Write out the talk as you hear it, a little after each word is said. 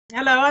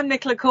Hello, I'm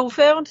Nicola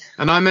Caulfield.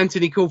 And I'm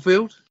Anthony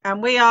Caulfield.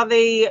 And we are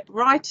the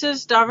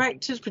writers,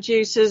 directors,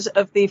 producers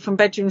of the From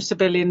Bedrooms to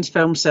Billions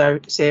film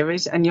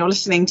series. And you're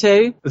listening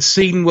to the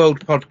Scene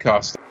World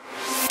podcast.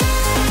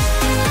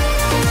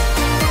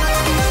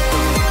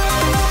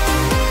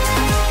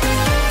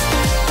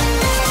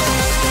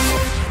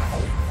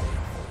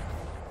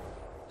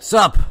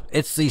 Sup?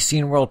 It's the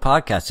Scene World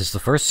podcast. It's the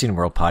first Scene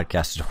World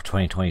podcast of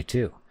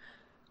 2022.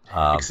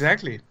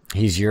 Exactly.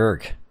 He's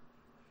Joerg.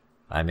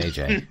 I'm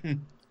AJ.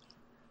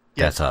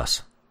 Yes. That's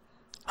us.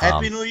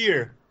 Happy New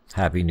Year.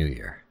 Happy New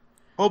Year.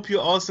 Hope you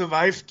all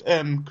survived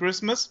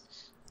Christmas.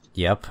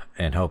 Yep,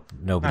 and hope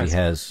nobody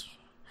has...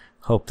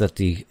 Hope that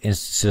the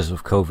instances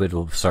of COVID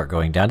will start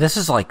going down. This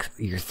is like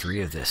year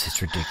 3 of this.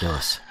 It's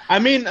ridiculous. I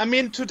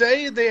mean,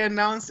 today they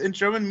announced in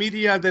German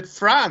media that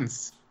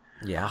France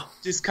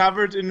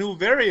discovered a new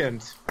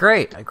variant.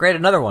 Great,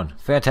 another one.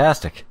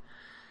 Fantastic.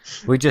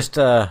 We just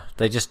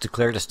they just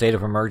declared a state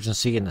of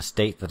emergency in the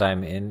state that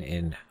I'm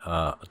in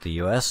the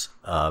U.S.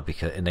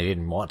 Because they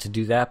didn't want to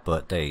do that,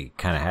 but they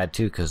kind of had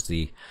to because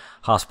the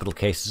hospital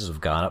cases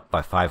have gone up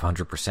by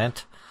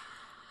 500%.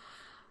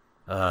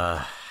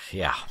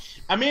 Yeah.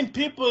 I mean,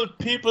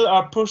 people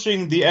are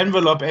pushing the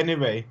envelope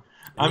anyway.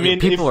 I mean,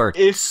 people are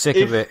sick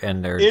of it,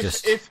 and they're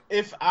just.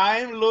 If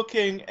I'm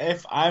looking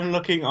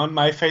on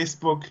my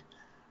Facebook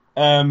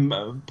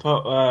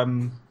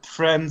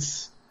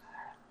friends.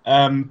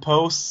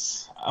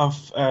 Posts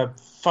of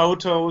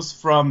photos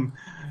from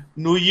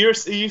New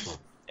Year's Eve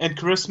and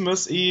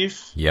Christmas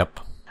Eve. Yep.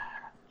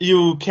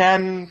 You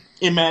can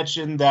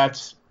imagine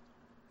that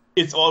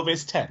it's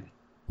always 10.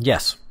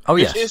 Yes. Oh,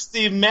 yes. Which is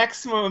the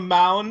maximum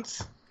amount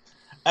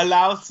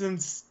allowed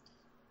since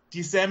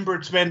December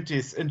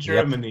 20th in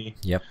Germany.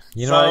 Yep.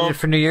 You know what I did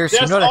for New Year's?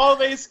 There's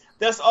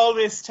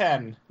always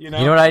 10. You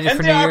know what I did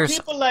for New Year's? And there are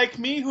people like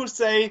me who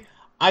say,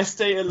 I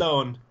stay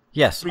alone.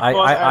 Yes,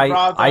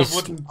 I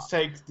wouldn't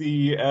take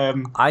the.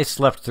 I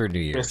slept through New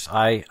Year's.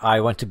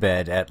 I went to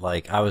bed at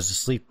I was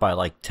asleep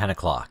by 10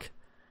 o'clock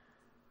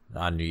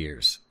on New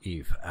Year's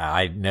Eve.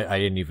 I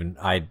didn't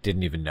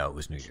even know it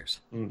was New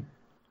Year's.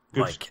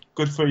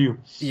 Good for you.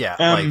 Yeah,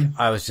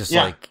 I was just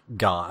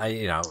gone.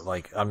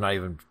 I'm not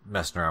even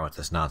messing around with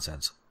this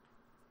nonsense.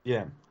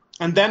 Yeah,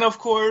 and then of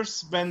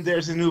course when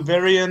there's a new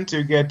variant,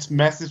 you get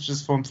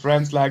messages from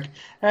friends like,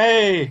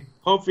 "Hey,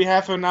 hope we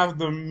have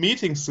another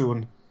meeting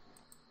soon."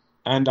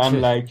 And I'm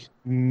like,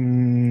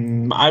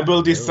 I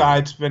will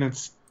decide when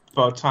it's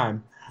about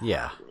time.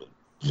 Yeah.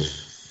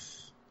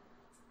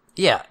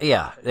 Yeah.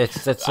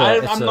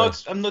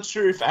 I'm not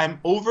sure if I'm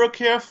over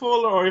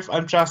careful or if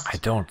I'm just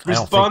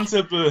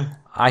responsible.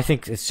 I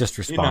think it's just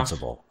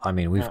responsible. Enough. I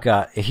mean, we've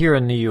got here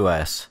in the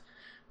U.S.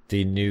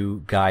 the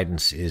new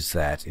guidance is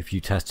that if you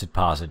tested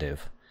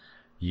positive,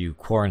 you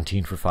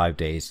quarantine for 5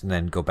 days and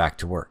then go back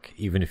to work,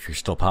 even if you're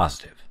still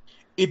positive.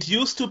 It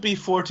used to be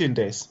 14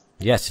 days.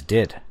 Yes, it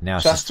did. Now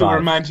it's just to 5.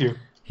 Remind you.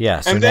 Yeah.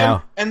 So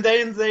and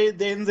then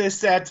they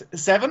said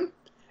 7,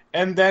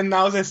 and then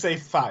now they say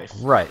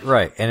 5.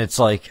 Right, and it's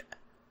like,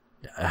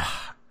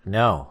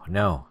 no.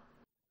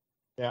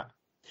 Yeah,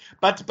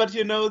 but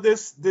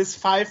this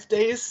 5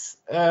 days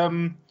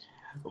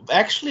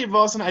actually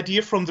was an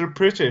idea from the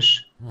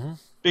British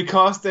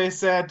because they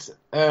said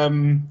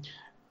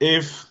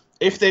if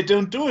they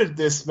don't do it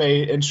this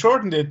way and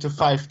shorten it to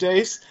 5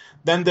 days.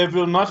 Then there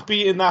will not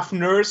be enough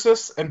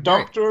nurses and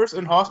doctors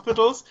in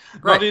hospitals,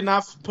 not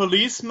enough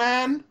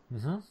policemen.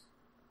 Mm-hmm.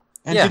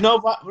 And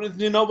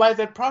you know why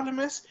that problem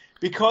is?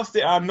 Because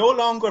they are no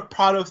longer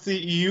part of the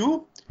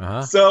EU.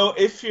 Uh-huh. So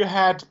if you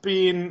had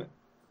been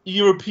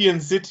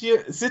European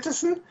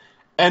citizen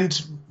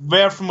and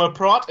were from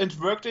abroad and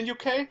worked in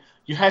UK,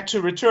 you had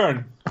to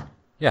return.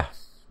 Yeah.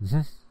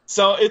 Mm-hmm.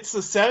 So it's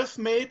a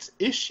self-made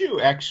issue,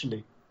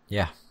 actually.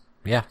 Yeah.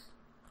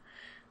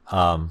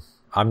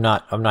 I'm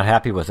not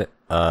happy with it.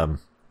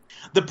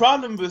 The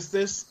problem with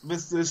this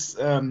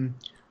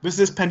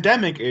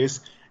pandemic is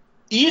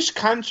each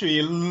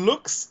country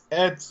looks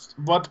at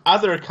what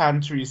other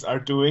countries are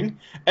doing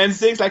and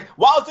thinks like,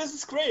 "Wow, this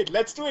is great.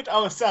 Let's do it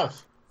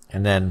ourselves."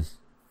 And then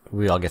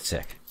we all get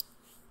sick.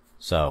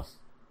 So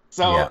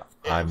yeah,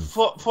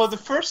 for the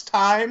first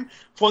time,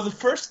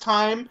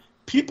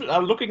 people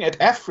are looking at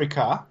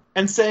Africa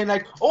and saying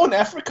like, "Oh, in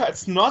Africa,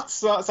 it's not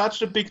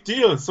such a big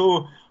deal."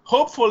 So.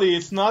 Hopefully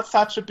it's not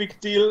such a big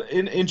deal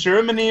in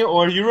Germany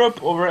or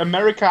Europe or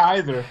America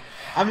either.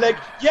 I'm like,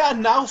 yeah,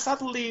 now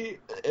suddenly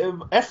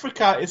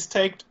Africa is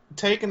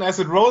taken as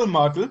a role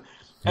model.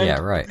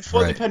 And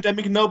before the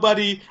pandemic,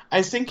 nobody,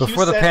 I think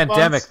before the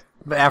pandemic,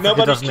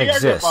 Africa doesn't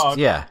exist.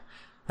 Yeah.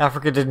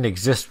 Africa didn't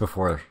exist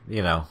before,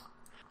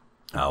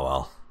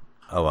 Oh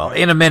well.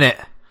 In a minute.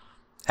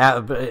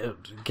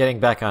 Getting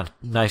back on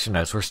nicer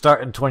notes. We're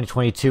starting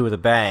 2022 with a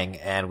bang,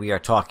 and we are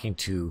talking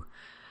to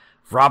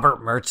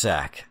Robert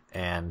Mruczek,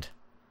 and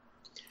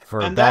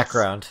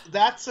background.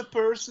 That's a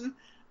person.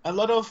 A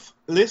lot of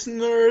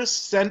listeners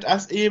sent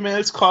us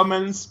emails,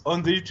 comments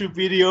on the YouTube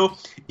video.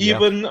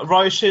 Even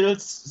Roy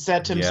Schiltz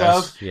said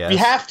himself, we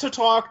have to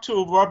talk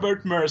to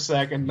Robert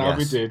Mruczek, and now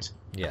we did.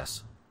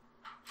 Yes.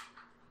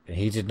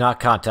 He did not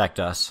contact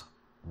us.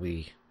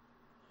 We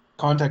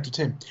contacted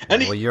him.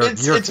 And well,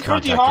 it's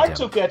pretty hard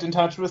to get in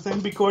touch with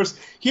him because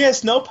he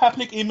has no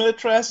public email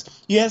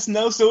address. He has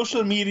no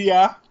social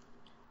media.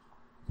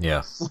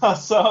 Yeah.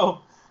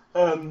 So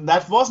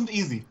that wasn't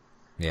easy.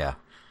 Yeah.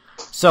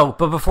 So,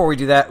 but before we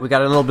do that, we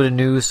got a little bit of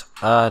news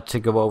to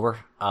go over.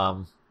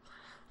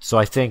 So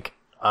I think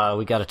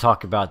we got to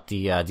talk about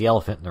the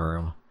elephant in the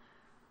room,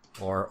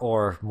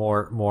 or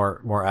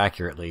more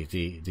accurately,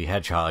 the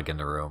hedgehog in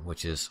the room,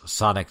 which is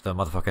Sonic the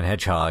motherfucking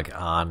Hedgehog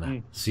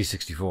on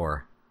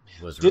C64.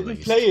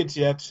 Didn't play it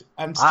yet.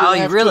 I'm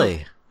still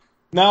really?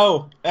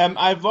 No,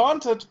 I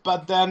wanted,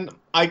 but then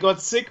I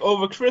got sick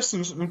over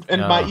Christmas and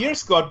my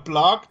ears got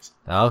blocked.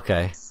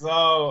 Okay.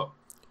 So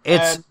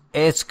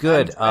it's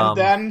good.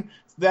 And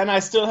then I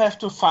still have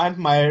to find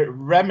my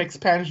RAM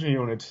expansion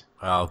unit.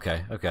 Oh,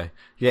 okay.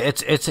 Yeah,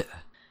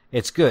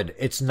 it's good.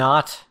 It's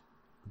not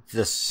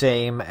the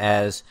same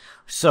as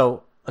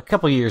a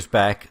couple years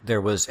back there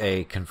was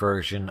a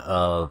conversion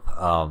of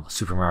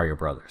Super Mario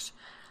Brothers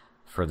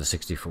for the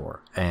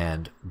 64,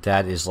 and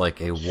that is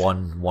like a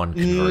 1-1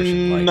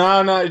 conversion.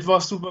 No, it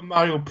was Super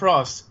Mario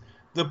Bros.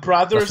 The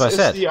Brothers is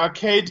the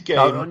arcade game.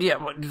 Oh, yeah,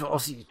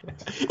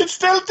 it's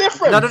still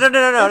different. No.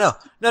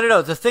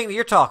 The thing that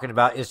you're talking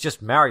about is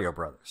just Mario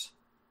Brothers.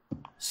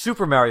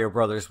 Super Mario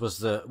Brothers was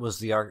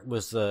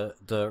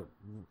the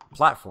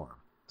platform.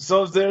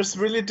 So there's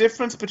really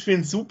difference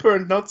between Super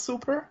and not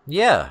Super?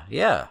 Yeah.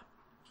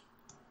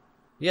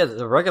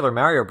 The regular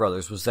Mario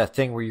Brothers was that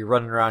thing where you're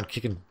running around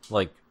kicking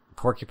like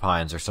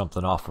porcupines or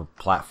something off of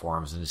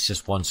platforms, and it's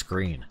just one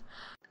screen.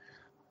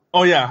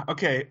 Oh yeah,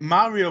 okay.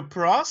 Mario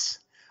Bros.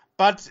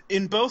 But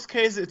in both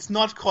cases, it's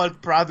not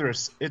called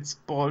Brothers. It's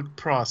called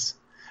Bros,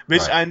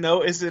 which I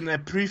know is an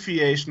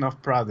abbreviation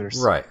of Brothers.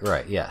 Right.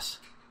 Yes.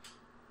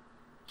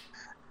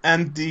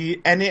 And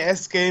the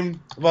NES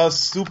game was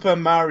Super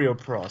Mario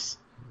Bros.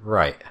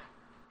 Right.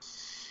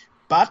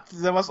 But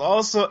there was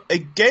also a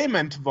Game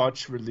 &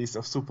 Watch release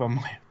of Super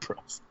Mario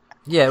Bros.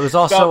 Yeah, it was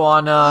also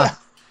on.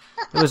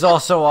 It was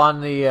also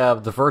on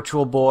the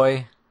Virtual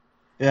Boy.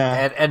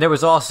 Yeah. And there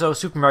was also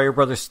Super Mario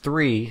Brothers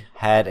 3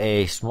 had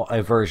a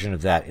version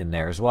of that in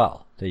there as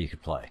well that you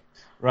could play.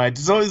 Right.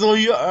 So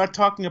you are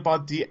talking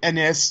about the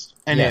NES.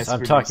 Yes,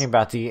 I'm talking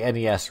about the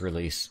NES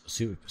release,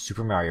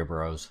 Super Mario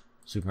Brothers.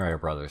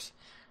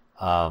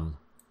 And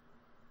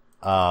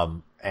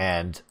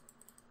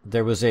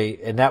there was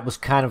and that was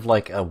kind of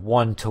like a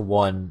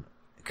 1-to-1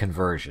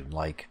 conversion.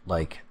 Like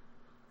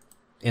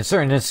in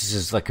certain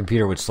instances, the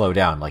computer would slow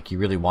down. Like you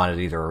really wanted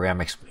either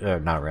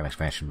not a RAM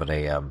expansion, but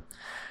an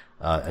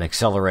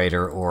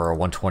accelerator or a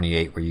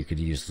 128 where you could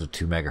use the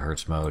 2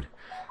 megahertz mode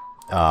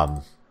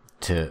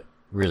to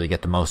really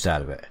get the most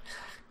out of it.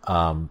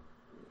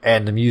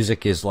 And the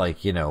music is like,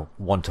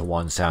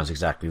 1-to-1 sounds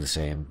exactly the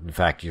same. In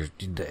fact,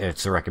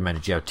 it's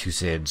recommended you have 2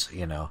 SIDs,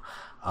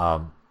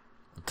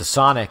 The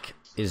Sonic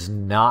is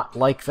not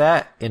like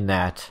that in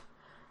that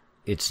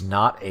it's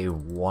not a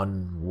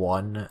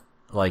 1-1.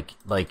 Like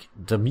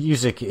the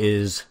music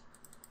is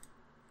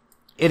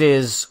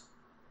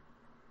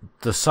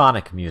the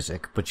Sonic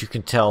music, but you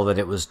can tell that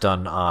it was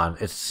done on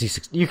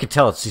you can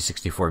tell it's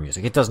C64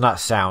 music. It does not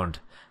sound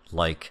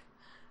like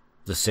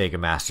the Sega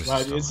Master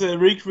System. Right, it's a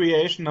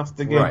recreation of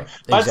the game. Right,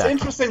 but exactly.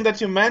 It's interesting that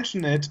you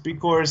mention it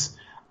because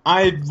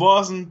I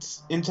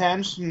wasn't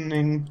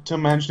intentioning to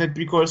mention it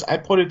because I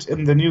put it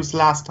in the news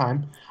last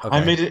time. Okay.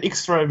 I made an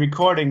extra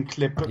recording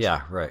clip.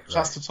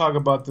 Just to talk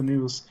about the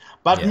news.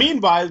 But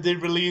meanwhile, they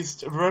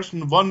released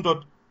version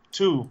 1.2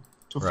 to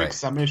fix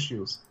some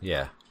issues.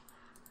 Yeah.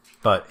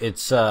 But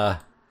it's But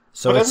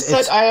as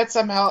I said, I had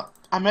some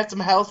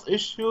health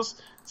issues,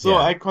 so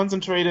I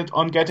concentrated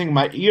on getting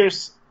my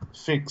ears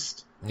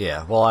fixed.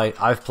 Yeah, well,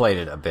 I've played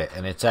it a bit,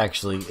 and it's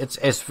actually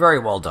it's very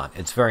well done.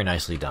 It's very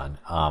nicely done.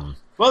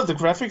 Well, the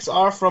graphics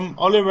are from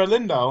Oliver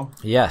Lindau.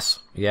 Yes,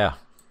 yeah.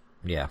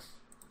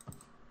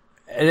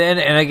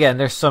 And again,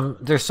 there's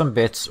some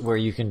bits where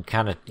you can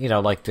kind of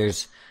like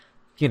there's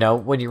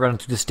when you run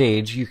through the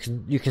stage, you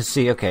can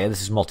see, okay,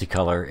 this is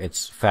multicolor.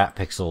 It's fat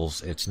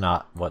pixels. It's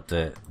not what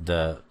the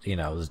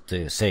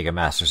Sega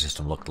Master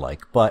System looked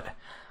like. But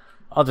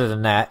other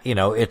than that,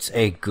 it's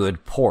a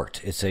good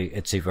port. It's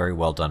a very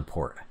well done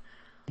port.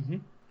 Mm-hmm.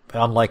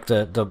 Unlike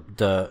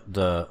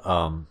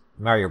the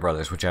Mario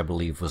Brothers, which I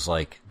believe was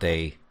like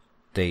they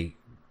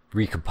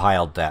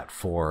recompiled that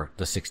for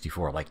the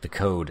 64, like the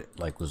code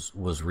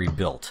was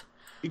rebuilt.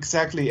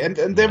 Exactly, and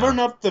they were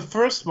not the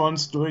first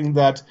ones doing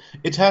that.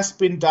 It has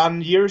been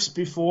done years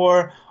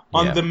before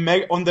on the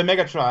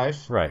Mega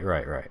Drive.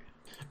 Right.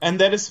 And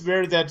that is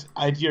where that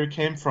idea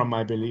came from,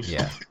 I believe.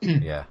 Yeah.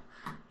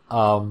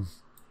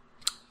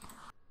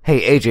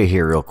 Hey, AJ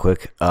here, real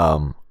quick.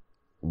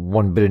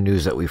 One bit of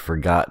news that we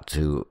forgot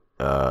to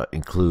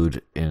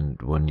include in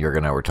when Joerg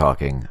and I were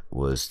talking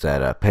was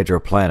that Pedro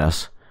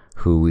Planas,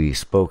 who we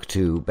spoke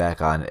to back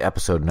on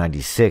episode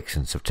 96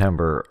 in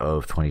September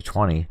of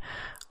 2020.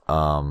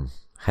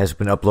 Has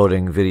been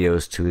uploading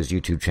videos to his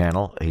YouTube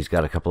channel. He's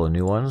got a couple of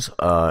new ones,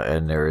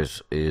 and there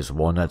is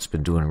one that's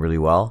been doing really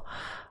well.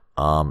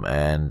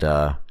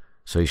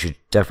 So So you should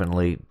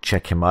definitely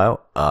check him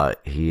out.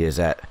 He is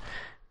at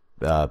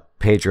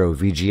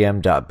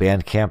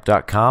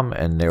pedrovgm.bandcamp.com,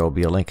 and there will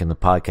be a link in the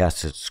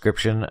podcast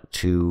description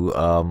to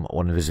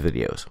one of his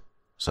videos.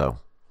 So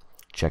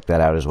check that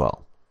out as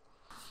well.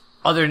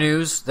 Other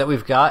news that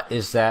we've got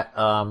is that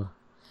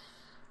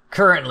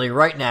currently,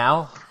 right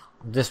now,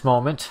 this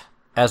moment,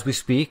 as we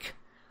speak,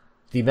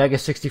 the Mega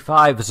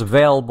 65 is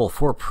available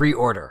for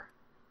pre-order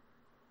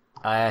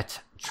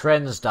at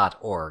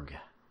trends.org.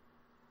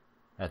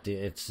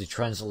 It's the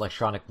Trends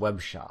electronic web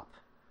shop.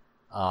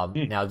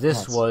 Now,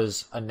 this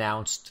was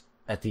announced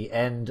at the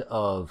end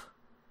of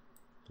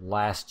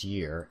last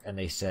year, and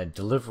they said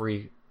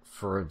delivery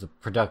for the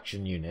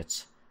production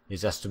units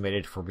is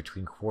estimated for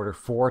between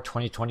Q4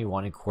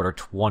 2021 and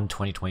Q1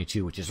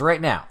 2022, which is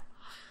right now.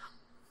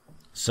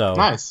 So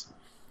nice.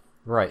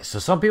 Right. So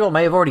some people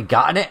may have already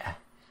gotten it.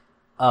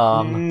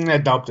 I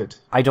doubt it.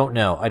 I don't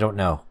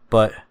know.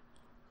 But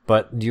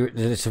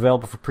it's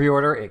available for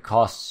pre-order. It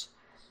costs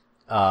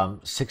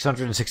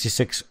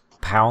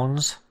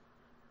 £666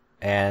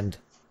 and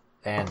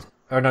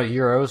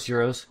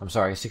euros. I'm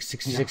sorry,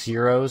 66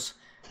 euros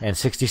and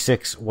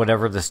 66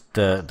 whatever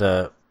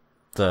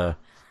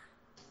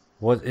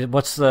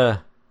what's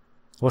the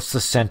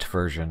cent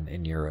version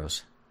in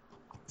euros?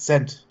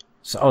 Cent.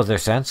 So, they're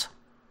cents?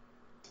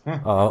 Huh.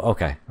 Oh,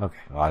 okay. Well,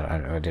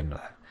 I didn't know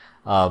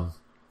that.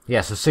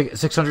 So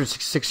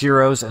 666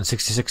 euros and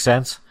 66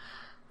 cents,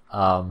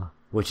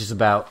 which is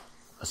about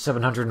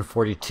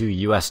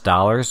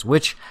 $742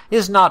 which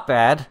is not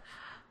bad.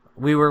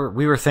 We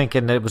were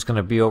thinking that it was going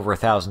to be over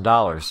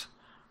 $1,000,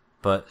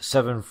 but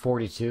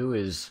 742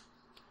 is,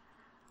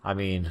 I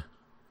mean,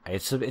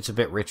 it's a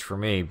bit rich for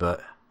me,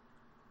 but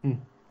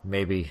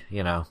maybe,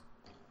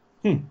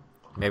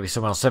 maybe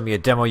someone will send me a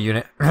demo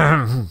unit.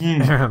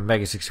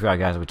 Mega 65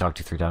 guys we talked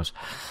to 3 times.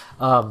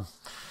 2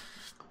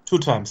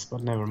 times,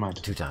 but never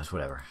mind. 2 times,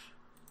 whatever.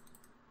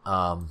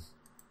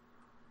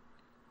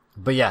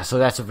 But yeah, so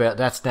that's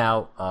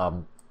now,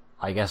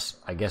 I guess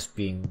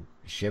being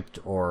shipped,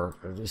 or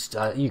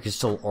you can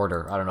still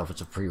order. I don't know if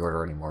it's a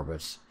pre-order anymore, but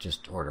it's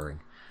just ordering.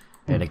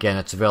 And again,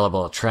 it's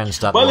available at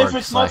trends.org. Well, if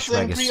it's not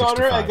in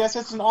pre-order, I guess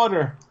it's an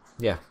order.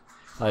 Yeah,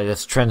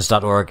 that's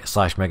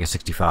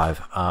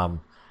trends.org/mega65.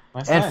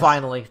 And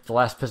finally, the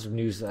last piece of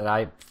news did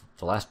I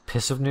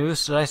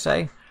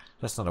say?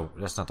 That's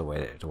not the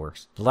way it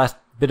works. The last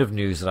bit of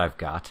news that I've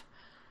got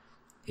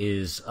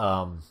is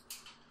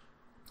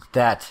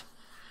that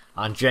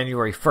on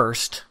January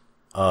 1st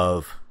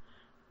of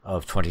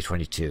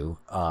 2022,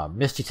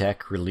 Misty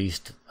Tech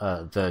released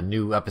the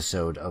new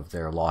episode of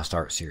their Lost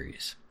Art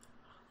series.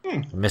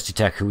 Misty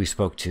Tech, who we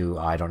spoke to,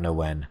 I don't know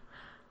when.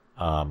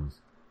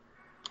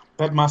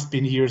 That must have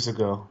been years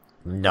ago.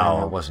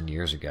 No, it wasn't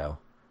years ago.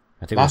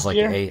 I think it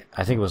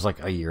was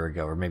like a year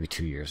ago, or maybe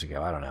 2 years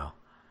ago. I don't know.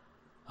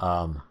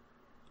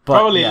 But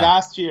probably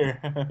last year.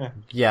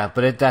 Yeah,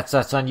 but that's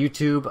on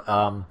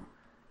YouTube.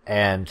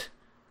 And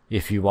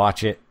if you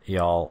watch it,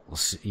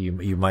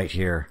 you might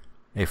hear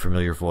a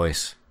familiar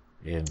voice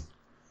in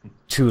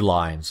 2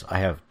 lines. I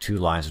have 2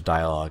 lines of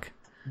dialogue.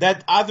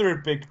 That other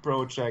big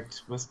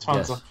project with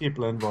tons of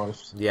people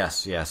involved.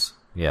 Yes.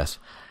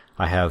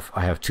 I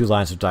have 2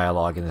 lines of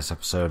dialogue in this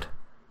episode.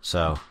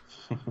 So,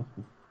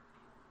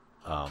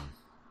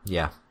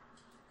 yeah.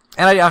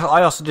 And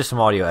I also did some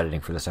audio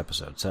editing for this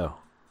episode. So,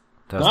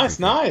 that was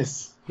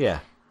nice. Yeah,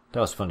 that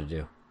was fun to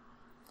do.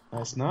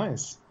 That's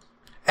nice.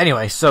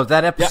 Anyway, so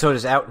that episode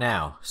is out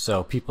now,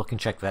 so people can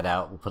check that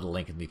out. We'll put a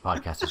link in the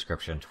podcast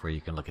description where you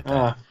can look at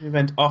that. We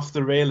went off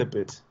the rail a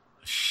bit.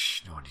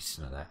 Shh, no one needs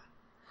to know that.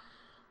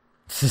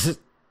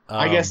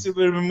 I guess we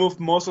will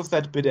remove most of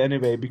that bit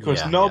anyway,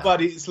 because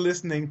nobody is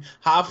listening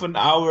half an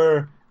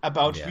hour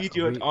about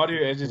video and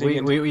audio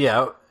editing.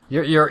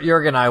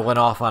 Joerg and I went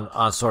off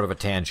on sort of a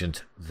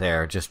tangent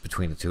there, just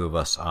between the two of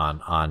us,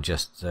 on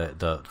just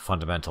the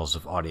fundamentals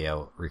of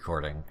audio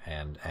recording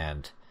and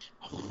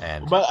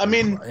but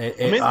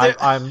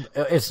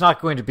it's not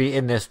going to be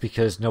in this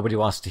because nobody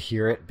wants to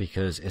hear it,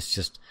 because it's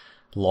just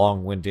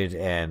long-winded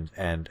and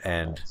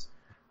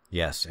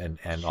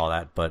all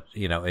that. But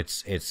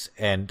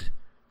and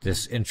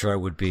this intro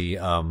would be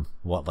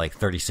like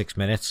 36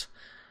 minutes.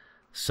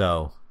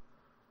 So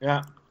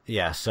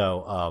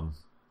so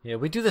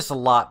we do this a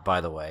lot, by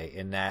the way,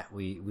 in that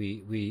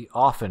we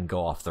often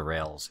go off the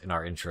rails in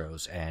our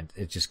intros, and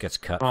it just gets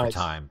cut for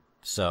time.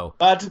 So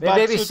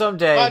maybe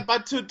someday.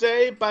 But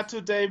today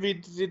we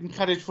didn't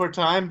cut it for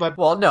time. But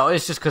no,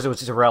 it's just because it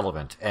was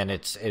irrelevant and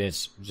it's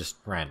just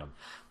random.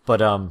 But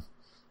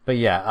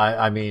yeah,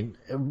 I mean,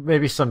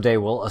 maybe someday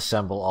we'll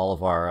assemble all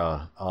of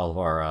our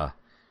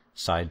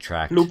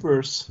sidetracked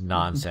bloopers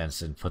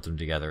nonsense and put them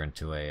together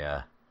into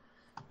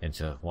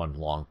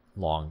one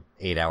long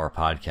 8-hour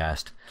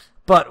podcast.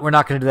 But we're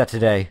not going to do that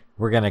today.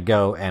 We're going to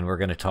go and we're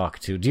going to talk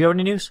to. Do you have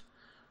any news?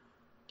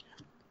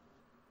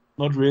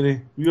 Not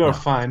really. You are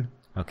fine.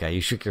 Okay, you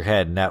shook your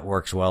head, and that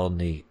works well in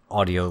the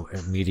audio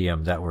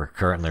medium that we're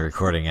currently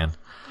recording in.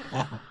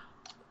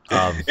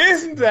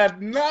 Isn't that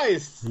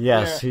nice?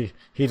 Yes, he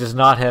does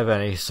not have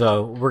any.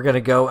 So we're going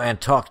to go and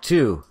talk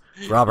to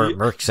Robert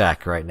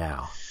Mruczek right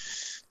now.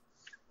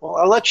 Well,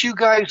 I'll let you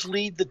guys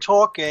lead the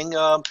talking.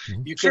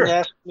 You can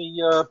ask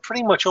me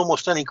pretty much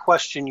almost any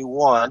question you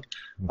want.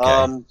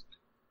 Okay.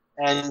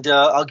 And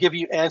I'll give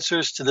you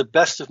answers to the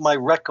best of my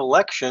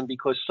recollection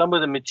because some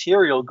of the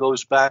material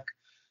goes back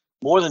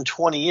more than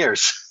 20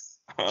 years.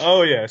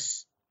 Oh,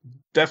 yes,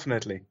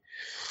 definitely.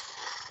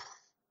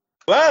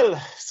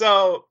 Well,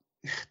 so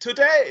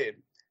today,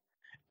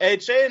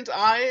 AJ and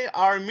I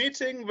are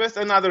meeting with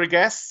another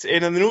guest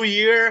in a new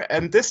year,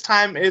 and this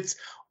time it's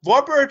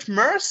Robert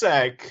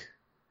Mruczek.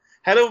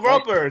 Hello,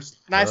 Robert.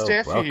 Nice to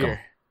have you here.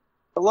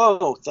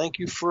 Hello. Thank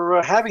you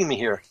for having me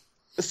here.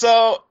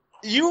 So,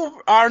 you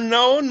are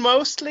known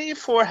mostly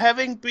for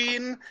having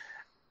been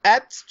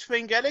at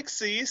Twin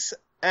Galaxies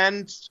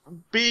and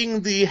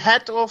being the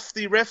head of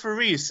the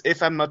referees,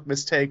 if I'm not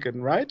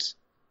mistaken, right?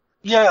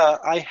 Yeah,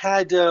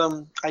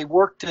 I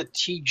worked at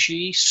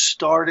TG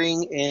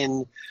starting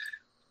in,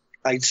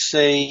 I'd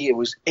say it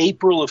was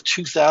April of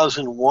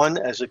 2001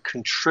 as a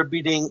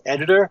contributing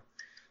editor.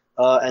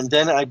 And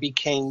then I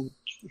became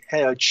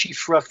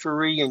chief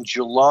referee in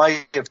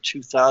July of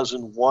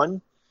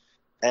 2001.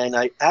 And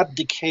I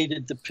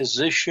abdicated the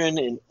position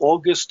in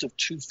August of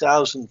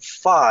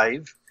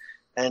 2005.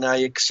 And I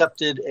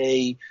accepted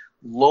a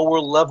lower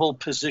level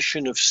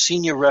position of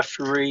senior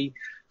referee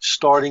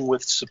starting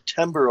with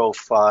September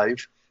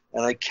 05,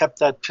 and I kept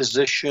that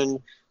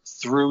position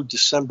through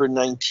December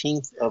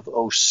 19th of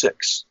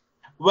 06.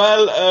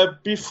 Well,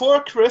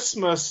 before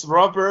Christmas,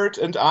 Robert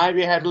and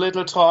we had a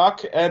little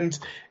talk, and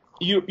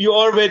you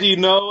already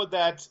know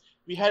that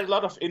we had a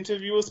lot of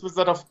interviews with a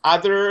lot of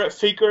other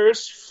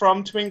figures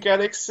from Twin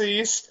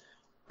Galaxies,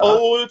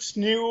 old,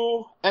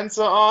 new, and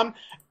so on,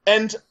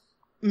 and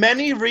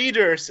many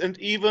readers and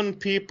even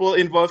people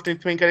involved in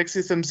Twin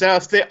Galaxies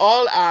themselves, they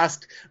all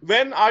asked,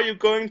 when are you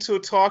going to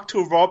talk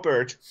to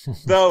Robert?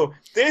 So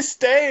this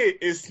day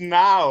is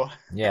now.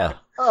 Yeah.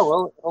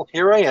 Oh, well,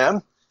 here I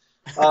am.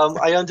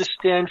 I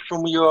understand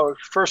from your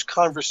first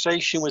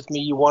conversation with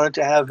me, you wanted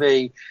to have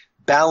a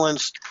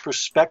balanced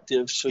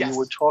perspective, so you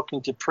were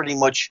talking to pretty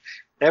much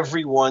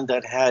everyone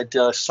that had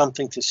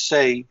something to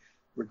say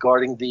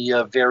regarding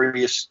the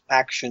various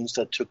actions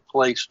that took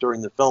place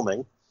during the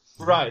filming.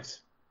 Right.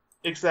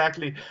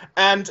 Exactly.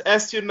 And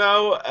as you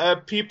know,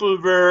 people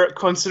were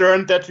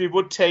concerned that we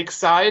would take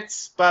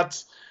sides,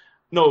 but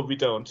no, we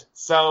don't.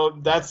 So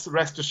that's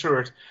rest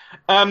assured.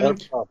 I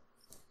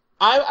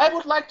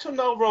would like to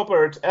know,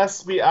 Robert,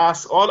 as we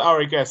ask all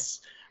our guests,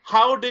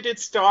 how did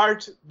it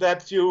start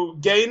that you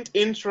gained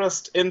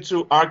interest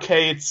into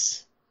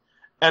arcades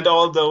and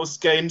all those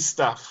game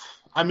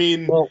stuff? I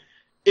mean,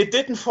 it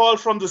didn't fall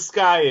from the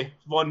sky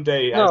one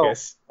day, I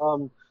guess.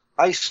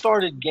 I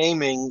started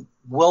gaming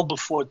well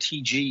before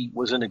TG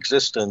was in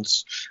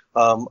existence.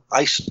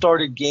 I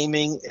started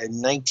gaming in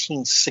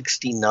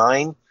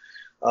 1969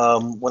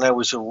 when I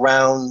was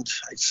around,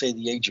 I'd say,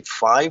 the age of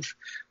 5.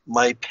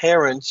 My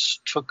parents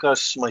took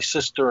us, my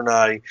sister and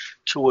I,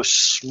 to a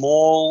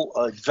small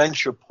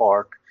adventure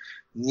park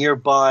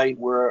nearby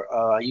where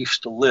I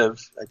used to live.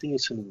 I think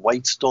it's in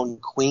Whitestone,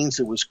 Queens.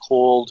 It was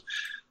called,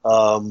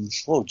 what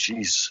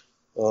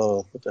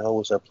the hell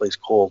was that place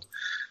called?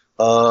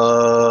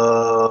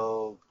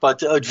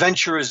 But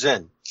Adventurers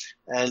Inn.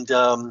 And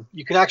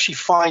you can actually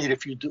find it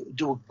if you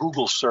do a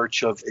Google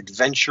search of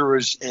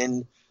Adventurers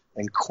Inn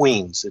and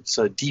Queens. It's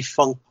a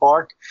defunct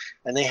park.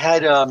 And they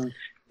had an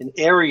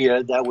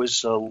area that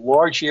was a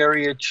large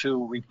area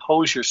to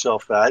repose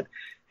yourself at.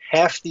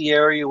 Half the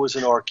area was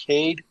an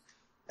arcade,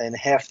 and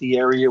half the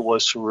area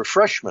was for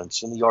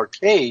refreshments. And the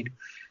arcade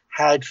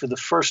had, for the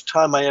first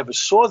time I ever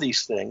saw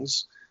these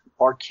things,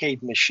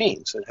 arcade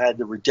machines. It had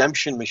the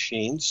redemption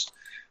machines.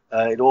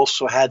 It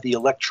also had the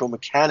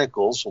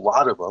electromechanicals, a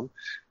lot of them,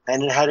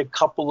 and it had a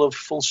couple of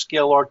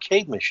full-scale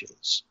arcade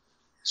machines.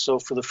 So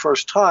for the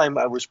first time,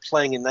 I was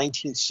playing in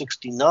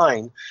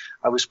 1969,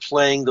 I was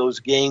playing those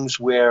games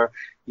where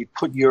you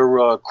put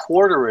your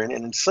quarter in,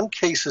 and in some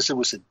cases it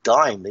was a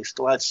dime. They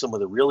still had some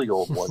of the really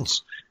old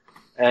ones.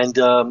 And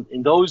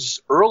in those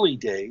early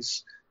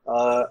days,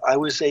 I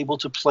was able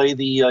to play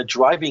the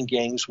driving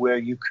games where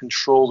you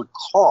control a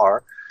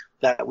car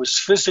that was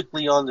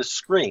physically on the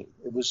screen.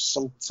 It was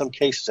some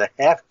cases a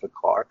half of a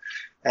car,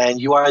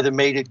 and you either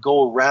made it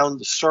go around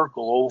the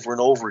circle over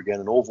and over again,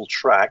 an oval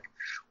track,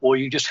 or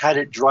you just had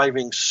it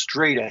driving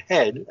straight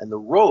ahead, and the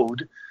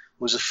road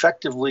was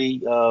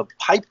effectively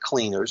pipe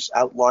cleaners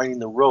outlining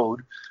the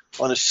road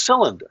on a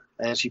cylinder.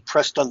 And as you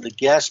pressed on the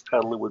gas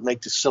pedal, it would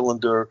make the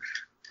cylinder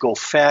go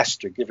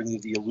faster, giving you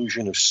the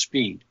illusion of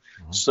speed.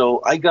 Mm-hmm.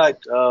 So I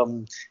got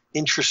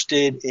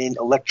interested in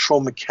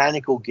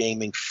electromechanical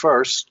gaming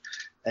first,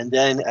 and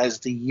then as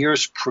the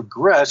years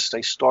progressed,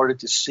 I started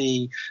to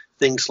see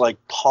things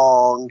like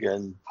Pong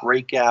and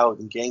Breakout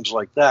and games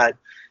like that.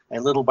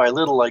 And little by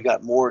little, I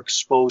got more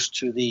exposed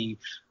to the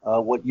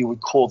what you would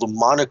call the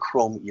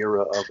monochrome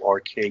era of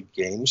arcade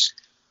games.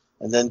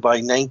 And then by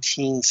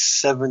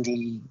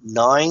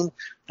 1979,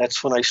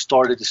 that's when I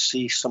started to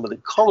see some of the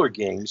color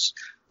games,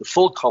 the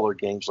full color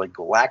games like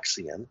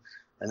Galaxian.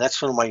 And that's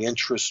when my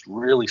interest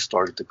really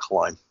started to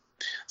climb.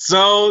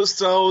 So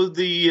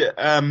the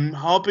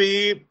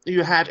hobby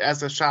you had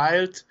as a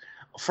child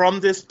from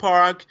this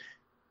park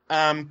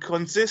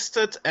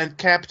consisted and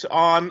kept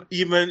on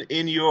even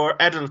in your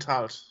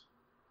adulthood,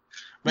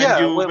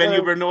 when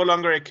you were no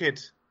longer a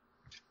kid.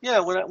 Yeah,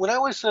 when I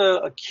was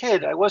a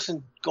kid, I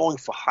wasn't going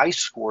for high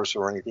scores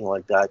or anything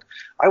like that.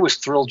 I was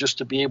thrilled just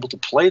to be able to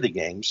play the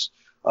games.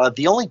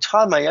 The only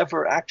time I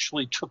ever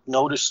actually took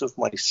notice of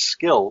my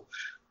skill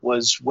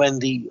was when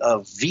the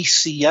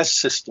VCS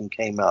system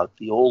came out,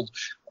 the old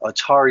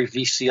Atari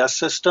VCS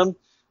system.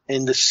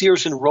 In the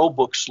Sears and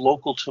Roebucks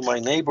local to my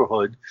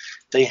neighborhood,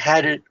 they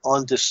had it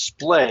on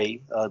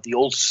display, the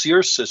old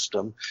Sears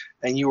system,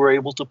 and you were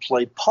able to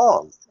play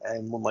Pong.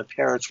 And when my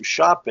parents were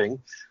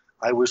shopping,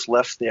 I was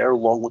left there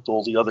along with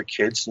all the other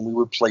kids, and we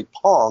would play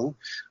Pong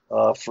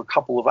for a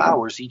couple of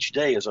hours each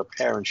day as our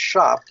parents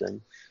shopped.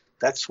 And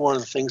that's one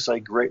of the things I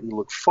greatly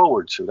look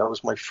forward to. That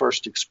was my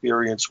first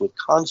experience with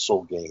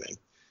console gaming.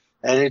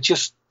 And it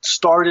just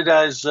started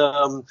as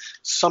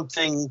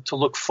something to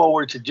look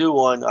forward to do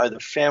on either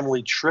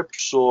family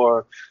trips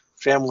or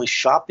family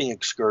shopping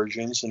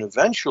excursions. And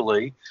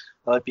eventually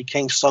it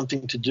became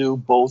something to do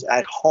both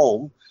at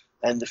home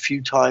and the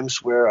few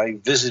times where I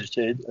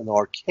visited an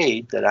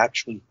arcade that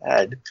actually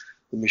had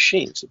the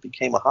machines. It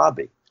became a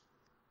hobby.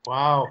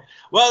 Wow.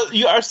 Well,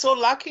 you are so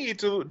lucky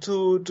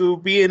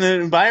to be in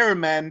an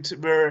environment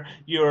where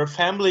your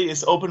family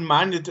is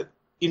open-minded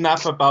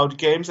enough about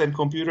games and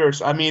computers.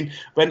 I mean,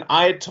 when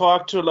I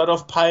talk to a lot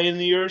of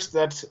pioneers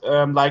that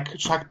like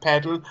Chuck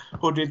Peddle,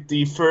 who did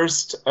the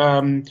first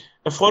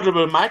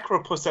affordable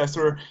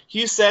microprocessor,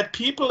 he said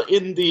people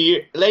in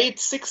the late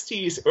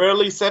 60s,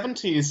 early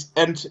 70s,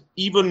 and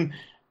even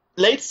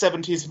late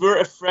 70s were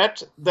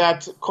afraid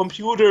that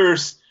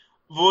computers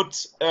would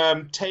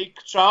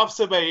take jobs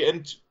away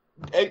and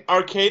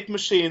arcade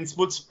machines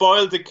would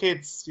spoil the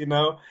kids, you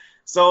know.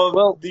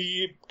 So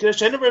the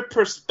general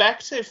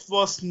perspective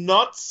was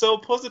not so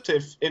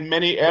positive in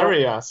many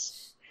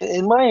areas.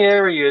 In my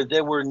area,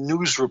 there were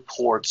news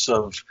reports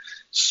of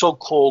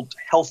so-called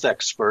health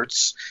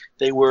experts.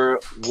 They were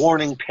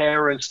warning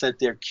parents that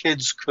their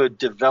kids could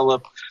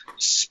develop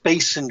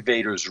Space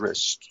Invaders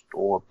wrist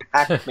or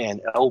Pac-Man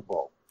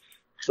elbow,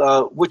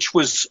 which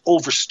was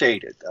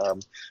overstated.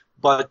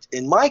 But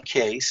in my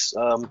case,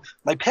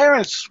 my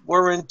parents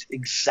weren't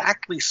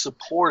exactly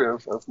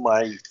supportive of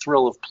my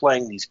thrill of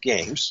playing these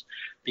games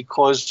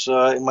because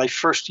in my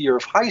first year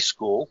of high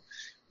school,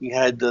 we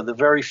had the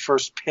very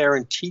first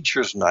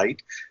parent-teachers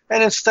night.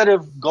 And instead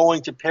of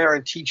going to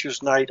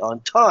parent-teachers night on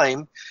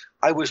time,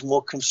 I was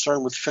more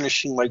concerned with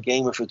finishing my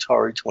game of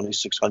Atari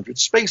 2600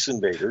 Space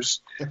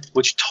Invaders,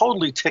 which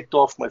totally ticked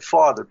off my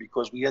father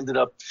because we ended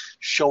up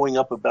showing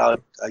up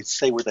about, I'd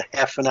say, with a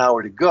half an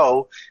hour to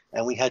go,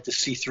 and we had to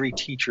see 3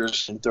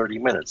 teachers in 30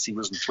 minutes. He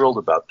wasn't thrilled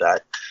about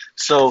that.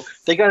 So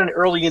they got an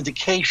early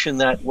indication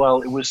that,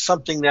 while it was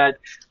something that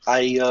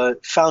I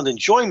found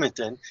enjoyment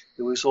in,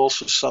 it was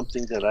also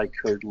something that I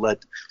could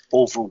let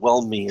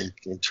overwhelm me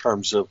in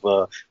terms of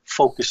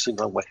focusing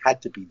on what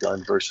had to be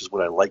done versus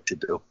what I like to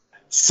do.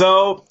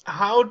 So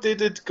how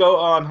did it go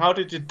on? How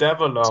did it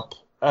develop?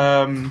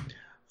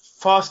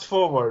 Fast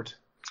forward.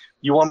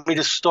 You want me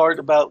to start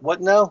about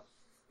what now?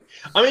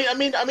 I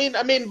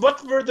mean,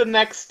 what were the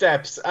next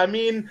steps? I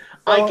mean,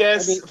 I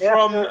guess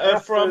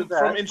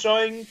from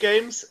enjoying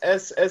games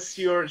as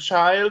your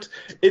child,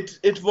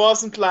 it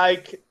wasn't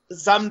like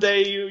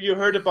someday you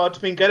heard about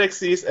Twin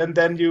Galaxies and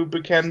then you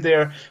became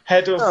their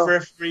head of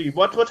referee.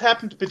 What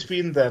happened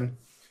between then?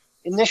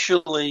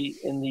 Initially,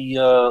 in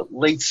the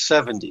late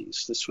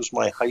 70s, this was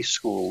my high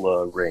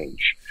school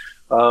range.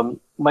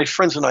 My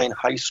friends and I in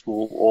high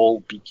school all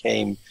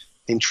became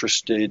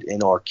interested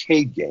in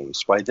arcade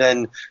games. By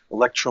then,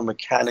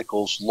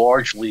 electromechanicals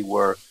largely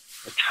were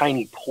a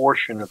tiny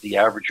portion of the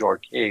average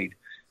arcade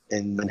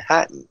in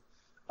Manhattan,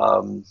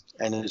 and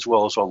as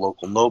well as our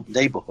local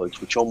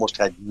neighborhoods, which almost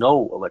had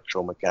no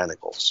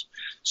electromechanicals.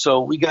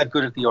 So we got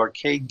good at the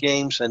arcade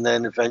games, and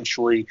then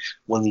eventually,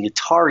 when the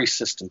Atari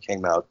system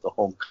came out, the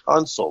home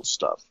console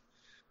stuff,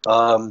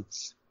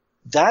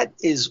 that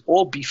is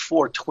all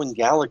before Twin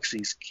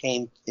Galaxies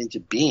came into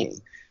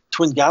being.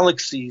 Twin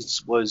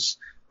Galaxies was,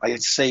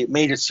 I'd say, it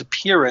made its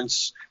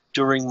appearance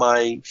during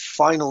my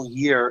final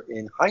year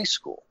in high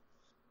school.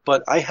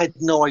 But I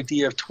had no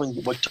idea of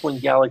what Twin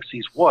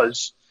Galaxies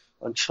was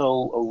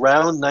until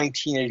around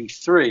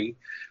 1983,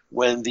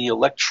 when the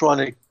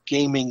Electronic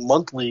Gaming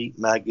Monthly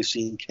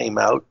magazine came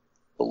out,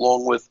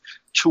 along with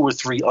 2 or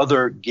 3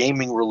 other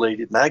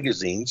gaming-related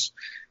magazines.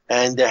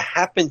 And there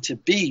happened to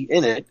be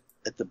in it,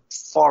 at the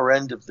far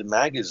end of the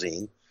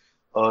magazine,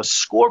 a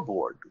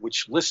scoreboard,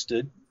 which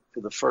listed,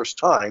 for the first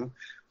time,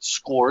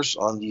 scores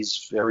on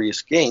these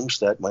various games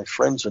that my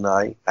friends and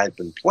I had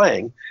been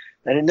playing.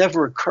 And it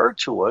never occurred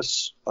to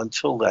us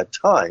until that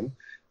time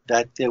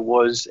that there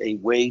was a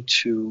way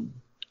to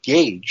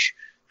gauge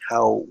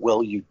how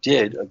well you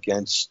did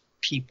against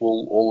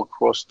people all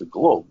across the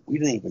globe. We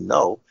didn't even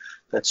know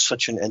that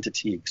such an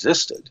entity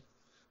existed.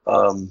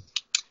 And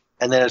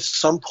then at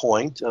some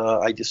point,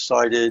 I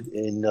decided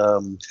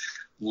in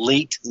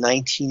late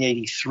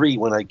 1983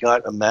 when I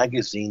got a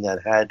magazine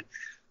that had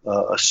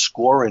a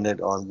score in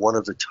it on one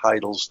of the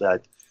titles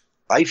that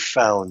I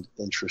found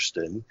interest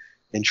in.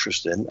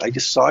 I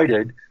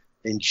decided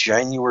in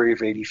January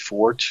of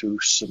 '84 to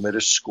submit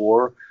a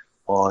score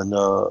on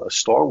a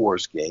Star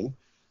Wars game,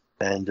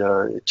 and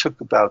it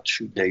took about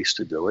 2 days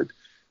to do it.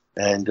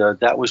 And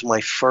that was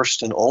my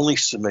first and only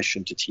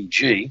submission to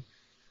TG.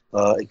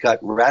 It got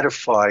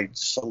ratified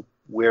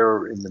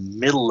somewhere in the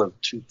middle of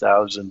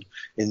 2000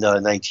 in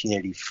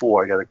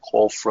 1984. I got a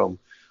call from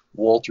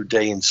Walter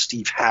Day and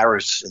Steve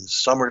Harris in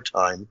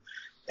summertime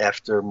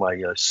after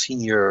my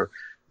senior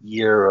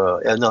year.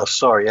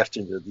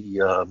 After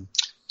the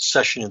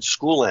session in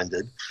school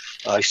ended.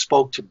 I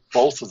spoke to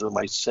both of them,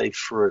 I'd say,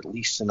 for at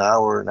least an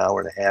hour and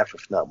a half,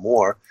 if not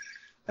more.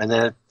 And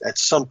then at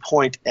some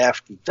point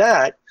after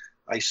that,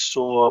 I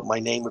saw my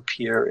name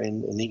appear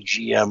in an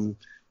EGM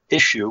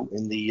issue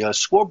in the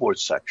scoreboard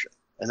section.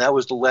 And that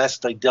was the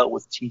last I dealt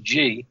with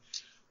TG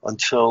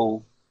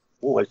until,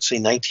 I'd say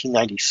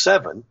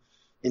 1997.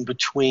 In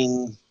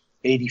between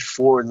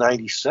 84 and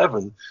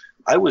 97,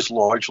 I was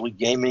largely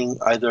gaming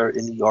either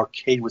in the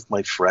arcade with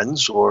my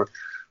friends, or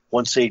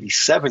once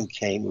 87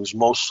 came, it was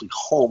mostly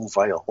home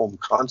via home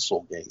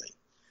console gaming.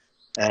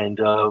 And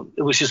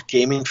it was just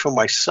gaming for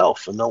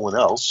myself and no one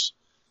else.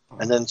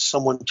 And then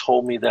someone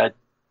told me that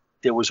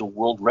there was a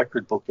world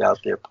record book out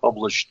there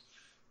published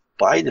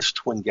by this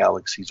Twin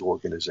Galaxies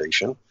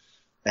organization.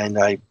 And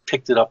I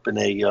picked it up in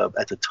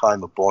at the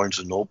time, a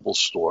Barnes & Noble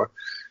store.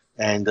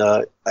 And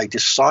I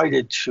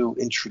decided to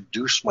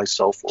introduce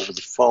myself over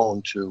the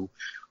phone to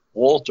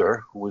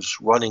Walter, who was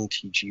running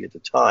TG at the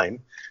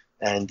time.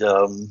 And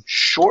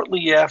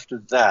shortly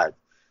after that,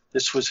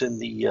 this was in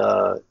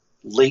the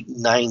late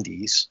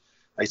 90s,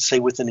 I'd say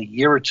within a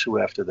year or two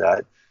after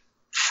that,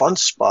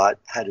 FunSpot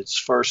had its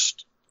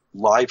first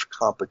live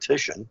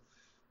competition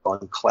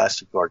on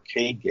classic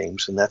arcade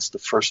games, and that's the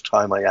first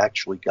time I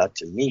actually got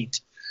to meet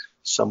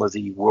some of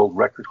the world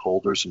record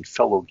holders and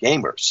fellow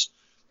gamers.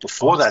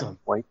 Before that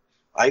point,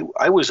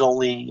 I was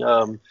only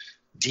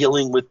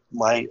dealing with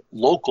my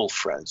local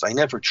friends. I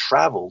never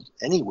traveled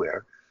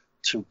anywhere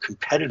to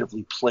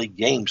competitively play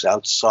games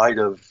outside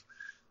of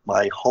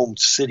my home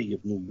city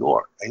of New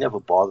York. I never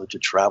bothered to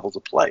travel to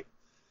play.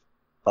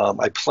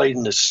 I played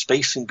in the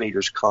Space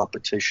Invaders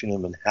competition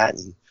in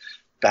Manhattan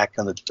back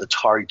on the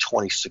Atari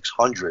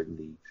 2600.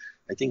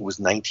 I think it was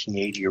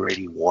 1980 or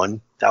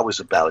 81. That was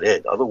about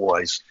it.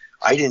 Otherwise,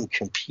 I didn't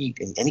compete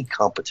in any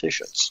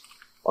competitions,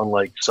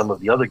 unlike some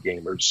of the other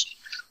gamers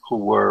who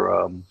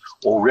were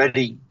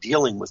already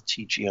dealing with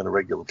TG on a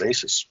regular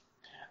basis.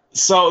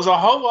 So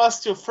how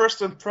was your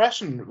first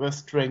impression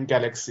with Twin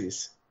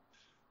Galaxies?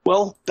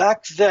 Well,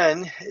 back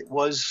then it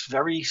was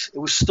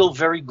still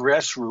very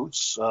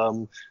grassroots,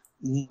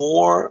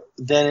 more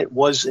than it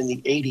was in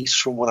the 80s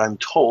from what I'm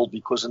told,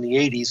 because in the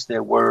 80s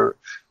there were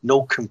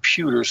no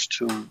computers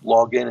to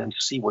log in and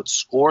see what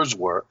scores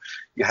were.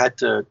 You had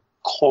to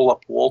call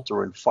up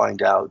Walter and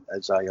find out,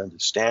 as I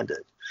understand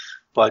it.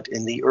 But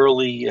in the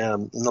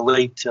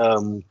late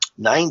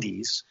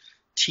 90s,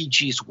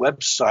 TG's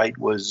website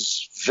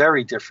was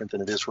very different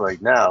than it is right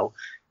now.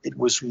 It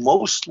was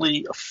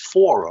mostly a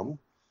forum,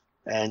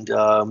 and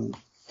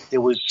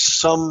there was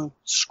some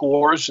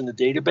scores in the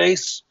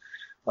database,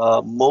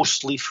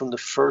 mostly from the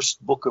first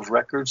book of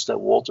records that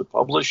Walter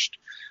published,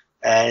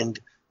 and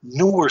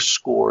newer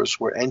scores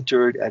were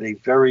entered at a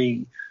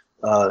very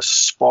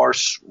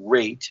sparse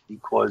rate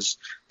because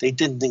they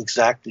didn't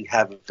exactly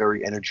have a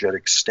very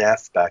energetic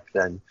staff back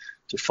then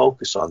to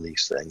focus on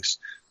these things.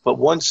 But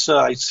once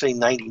I'd say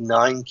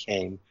 99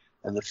 came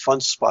and the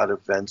FunSpot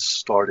events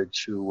started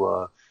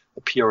to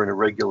appear on a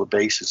regular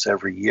basis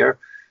every year,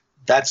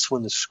 that's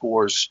when the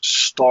scores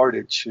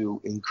started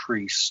to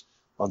increase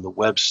on the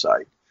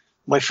website.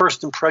 My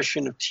first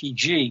impression of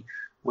TG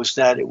was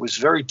that it was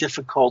very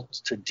difficult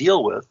to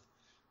deal with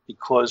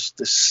because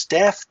the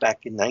staff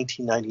back in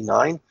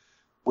 1999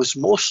 was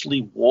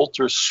mostly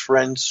Walter's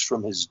friends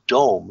from his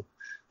dome.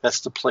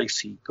 That's the place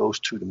he goes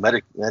to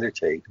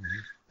meditate. Mm-hmm.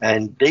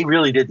 And they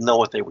really didn't know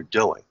what they were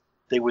doing.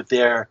 They were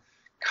there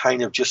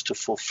kind of just to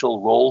fulfill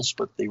roles,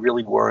 but they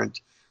really weren't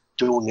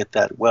doing it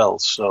that well.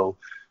 So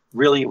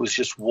really it was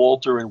just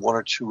Walter and one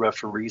or two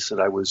referees that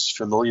I was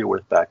familiar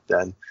with back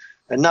then,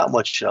 and not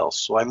much else.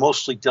 So I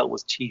mostly dealt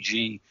with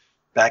TG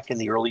back in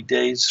the early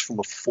days from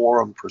a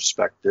forum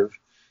perspective,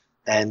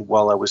 and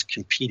while I was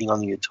competing on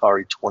the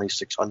Atari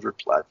 2600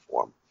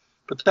 platform.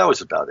 But that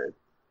was about it.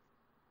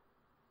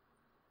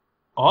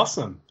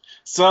 Awesome.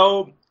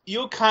 So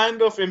you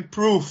kind of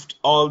improved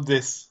all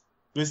this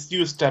with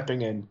you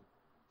stepping in.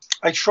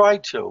 I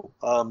tried to.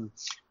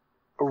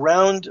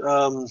 Around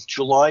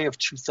July of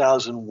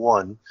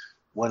 2001,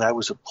 when I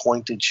was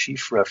appointed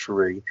chief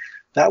referee,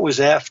 that was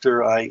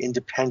after I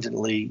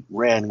independently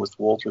ran, with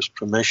Walter's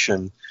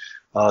permission,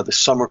 the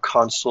Summer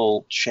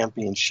Console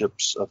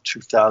Championships of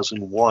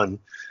 2001.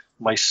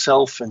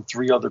 Myself and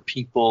three other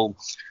people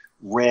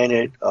ran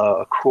it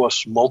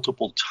across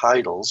multiple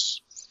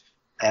titles,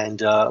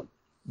 and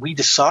we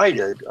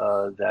decided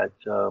that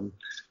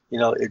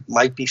it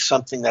might be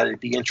something that I'd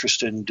be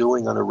interested in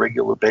doing on a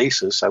regular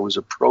basis. I was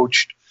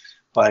approached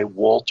by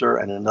Walter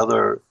and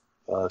another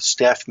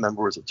staff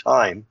member at the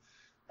time,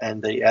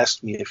 and they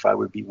asked me if I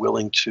would be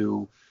willing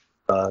to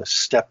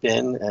step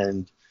in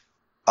and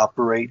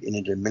operate in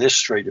an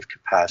administrative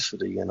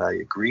capacity, and I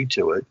agreed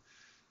to it.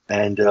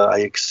 And I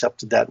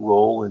accepted that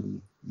role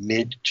in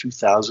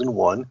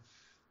mid-2001.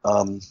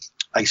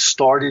 I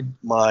started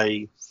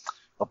my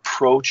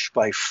approach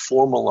by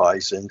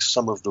formalizing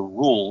some of the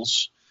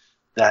rules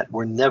that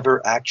were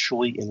never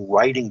actually in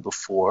writing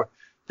before.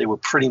 They were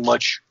pretty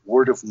much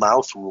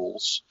word-of-mouth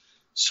rules,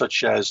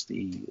 such as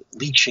the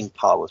leeching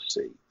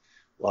policy,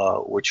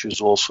 which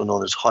is also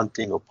known as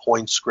hunting or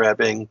points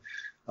grabbing.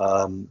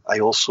 I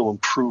also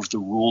improved the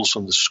rules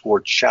on the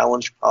score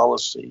challenge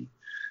policy,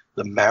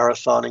 the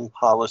marathoning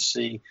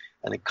policy,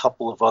 and a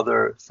couple of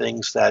other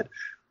things that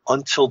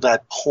until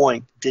that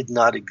point did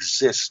not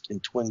exist in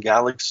Twin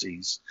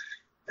Galaxies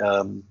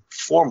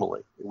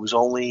formally. It was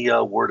only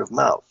word of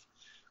mouth.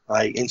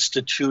 I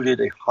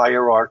instituted a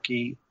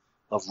hierarchy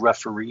of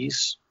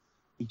referees,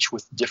 each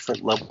with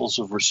different levels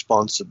of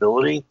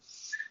responsibility.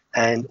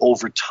 And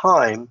over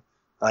time,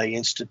 I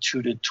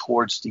instituted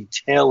towards the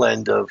tail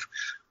end of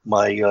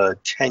my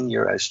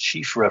tenure as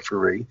chief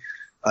referee,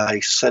 I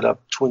set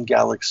up Twin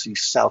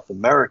Galaxies South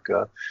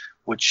America,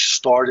 which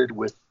started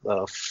with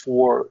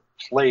 4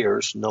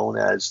 players known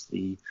as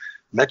the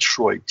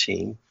Metroid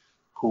team,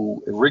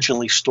 who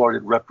originally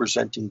started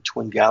representing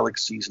Twin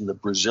Galaxies in the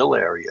Brazil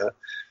area.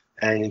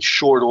 And in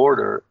short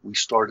order, we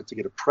started to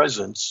get a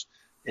presence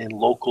in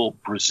local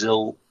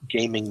Brazil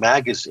gaming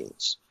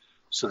magazines.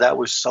 So that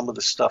was some of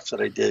the stuff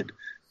that I did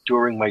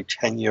during my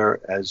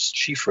tenure as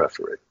chief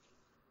referee.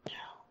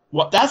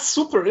 Well, that's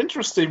super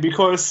interesting,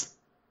 because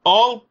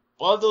all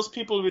those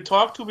people we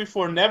talked to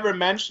before never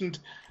mentioned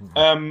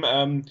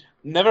Brazil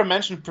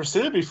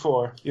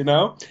before,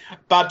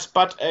 But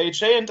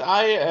AJ and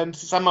I and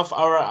some of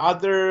our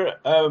other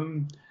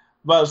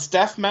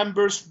staff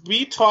members,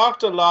 we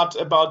talked a lot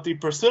about the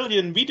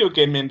Brazilian video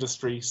game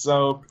industry.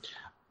 So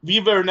we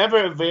were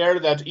never aware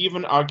that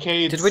even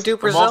arcades. Did we do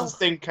Brazil? Was a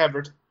thing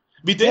covered.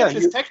 We did.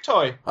 It's Tech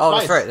Toy. Oh,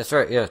 twice. That's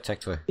right. Yeah,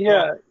 Tech Toy.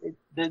 Yeah.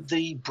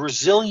 The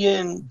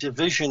Brazilian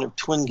division of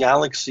Twin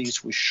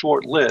Galaxies was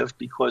short-lived,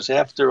 because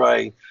after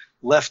I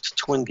left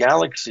Twin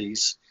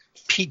Galaxies,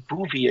 Pete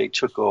Bouvier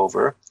took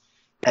over,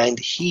 and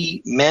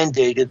he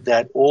mandated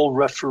that all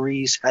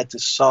referees had to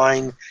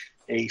sign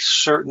a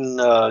certain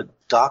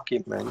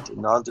document, a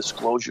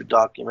non-disclosure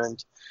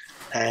document,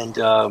 and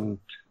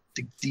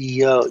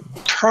the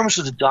terms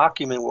of the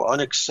document were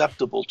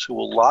unacceptable to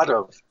a lot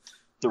of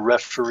the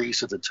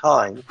referees at the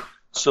time.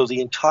 So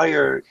the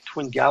entire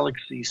Twin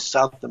Galaxies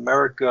South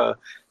America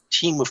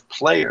team of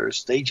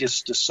players, they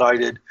just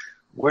decided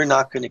we're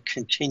not going to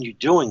continue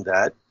doing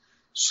that.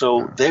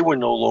 So they were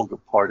no longer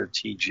part of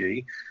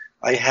TG.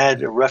 I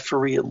had a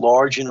referee at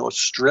large in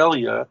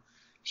Australia.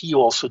 He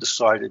also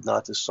decided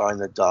not to sign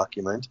that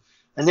document.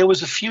 And there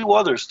was a few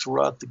others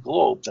throughout the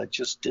globe that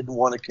just didn't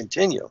want to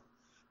continue.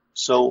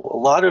 So a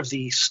lot of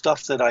the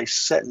stuff that I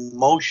set in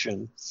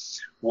motion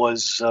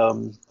was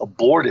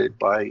aborted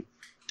by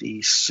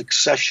the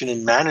succession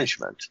in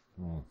management.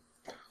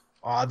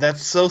 Oh,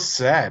 that's so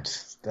sad.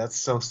 That's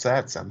so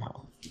sad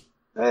somehow.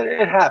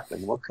 It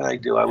happened. What can I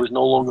do? I was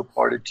no longer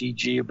part of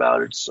TG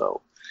about it,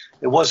 so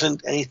it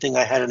wasn't anything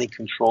I had any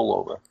control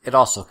over. It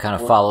also kind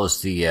of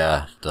follows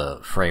the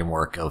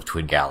framework of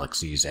Twin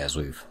Galaxies as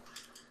we've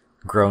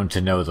grown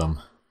to know them.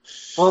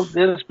 Well,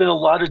 there's been a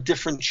lot of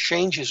different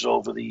changes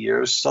over the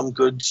years, some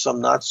good, some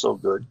not so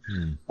good.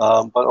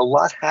 But a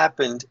lot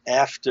happened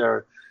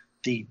after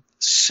the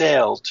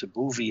sale to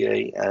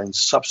Bouvier and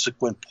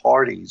subsequent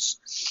parties,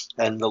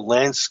 and the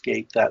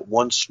landscape that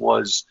once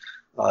was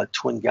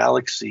Twin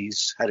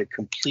Galaxies had a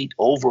complete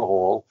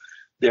overhaul.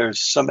 There's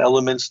some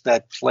elements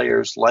that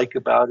players like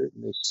about it,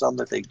 and there's some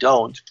that they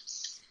don't.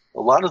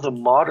 A lot of the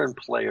modern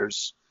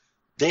players,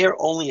 they are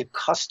only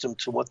accustomed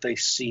to what they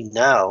see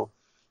now.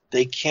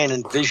 They can't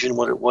envision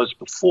what it was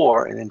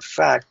before, and in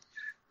fact,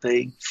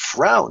 they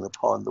frown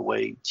upon the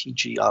way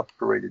TG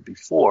operated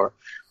before,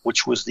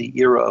 which was the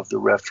era of the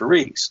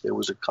referees. There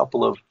was a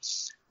couple of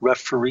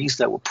referees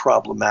that were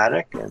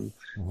problematic, and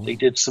they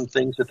did some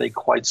things that they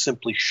quite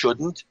simply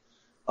shouldn't.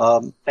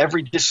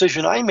 Every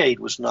decision I made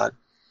was not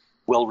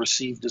well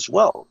received as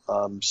well.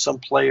 Some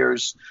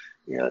players,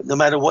 no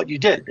matter what you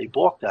did, they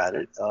balked at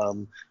it,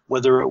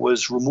 whether it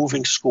was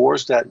removing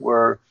scores that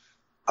were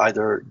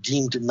either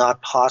deemed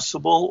not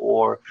possible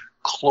or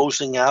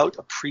closing out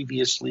a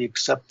previously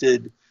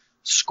accepted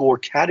score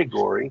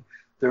category.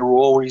 There were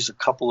always a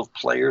couple of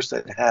players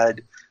that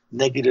had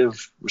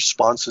negative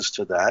responses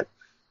to that.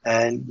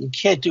 And you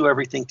can't do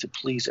everything to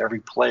please every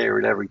player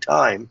at every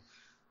time.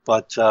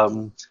 But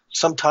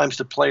sometimes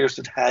the players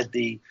that had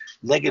the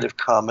negative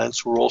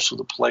comments were also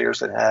the players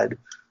that had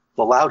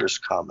the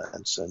loudest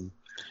comments. And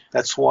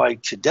that's why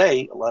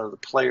today a lot of the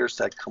players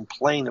that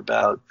complain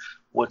about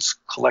what's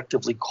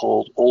collectively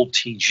called old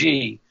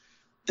TG,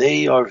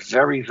 they are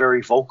very,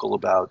 very vocal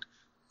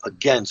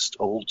against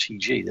old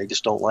TG. They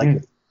just don't like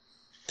it.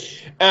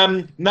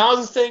 Now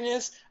the thing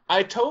is,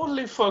 I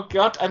totally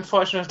forgot,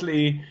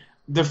 unfortunately,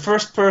 the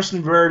first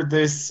person where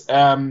the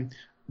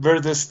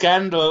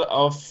scandal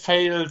of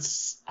failed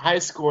high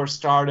score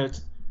started.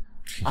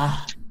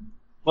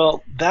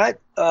 Well, that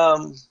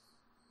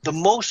the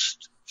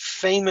most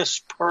famous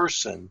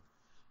person,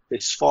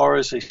 as far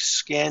as a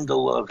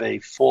scandal of a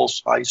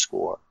false high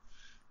score,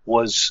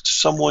 was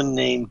someone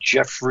named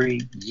Jeffrey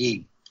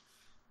Yee.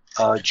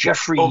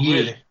 Jeffrey Yee,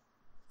 really?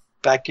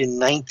 Back in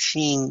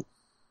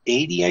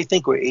 1980, I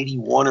think, or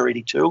 81 or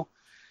 82,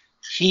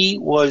 he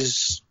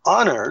was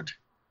honored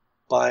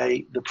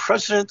by the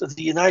President of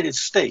the United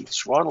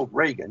States, Ronald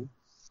Reagan,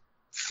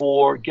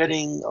 for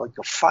getting like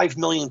a 5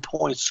 million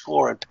point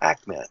score in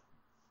Pac-Man,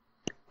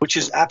 which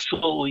is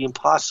absolutely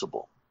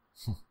impossible.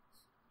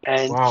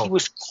 And Wow. he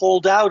was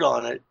called out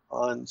on it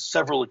on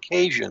several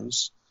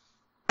occasions,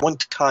 one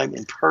time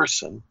in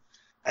person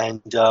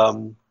and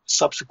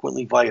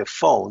subsequently via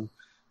phone.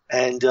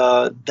 And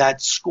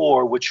that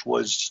score, which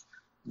was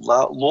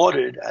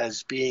lauded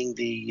as being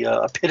the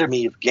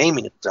epitome of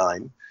gaming at the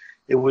time,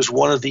 it was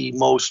one of the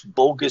most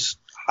bogus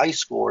high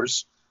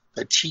scores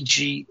that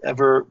TG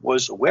ever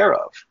was aware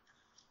of.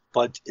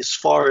 But as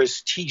far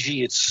as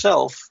TG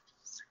itself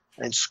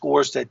and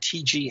scores that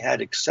TG had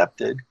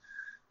accepted,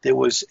 there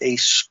was a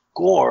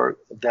score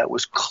that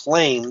was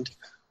claimed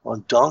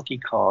on Donkey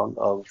Kong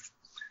of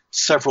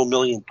several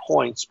million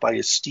points by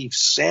a Steve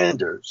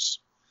Sanders.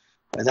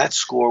 And that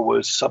score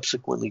was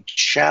subsequently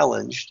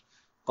challenged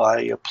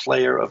by a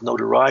player of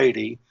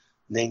notoriety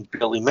named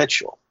Billy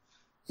Mitchell.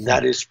 And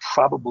that is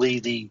probably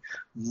the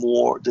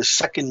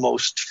second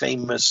most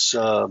famous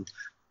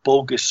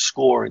bogus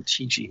score in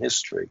TG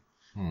history,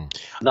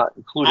 not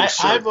including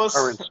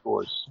current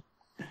scores.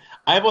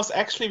 I was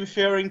actually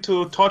referring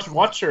to Todd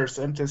Rogers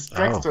and his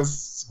Drexter's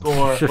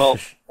score. Well,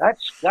 that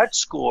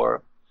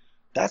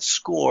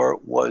score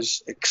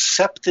was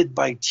accepted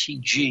by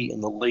TG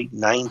in the late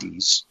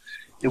 90s.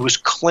 It was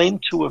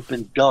claimed to have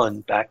been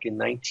done back in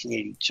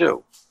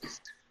 1982.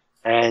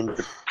 And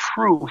the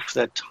proof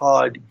that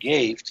Todd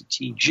gave to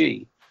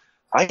TG,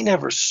 I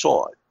never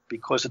saw it,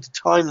 because at the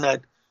time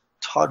that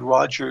Todd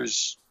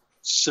Rogers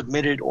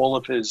submitted all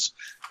of his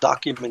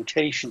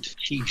documentation to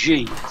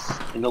TG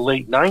in the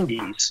late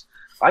 90s,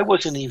 I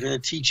wasn't even a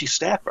TG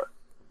staffer.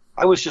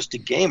 I was just a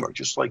gamer,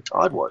 just like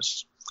Todd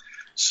was.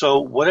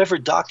 So whatever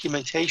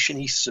documentation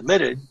he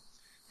submitted,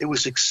 it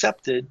was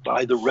accepted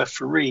by the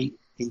referee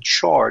in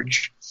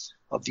charge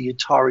of the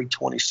Atari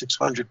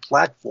 2600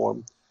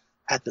 platform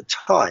at the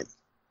time.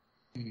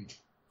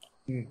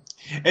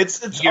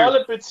 It's all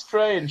a bit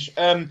strange,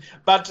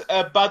 but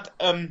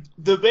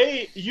the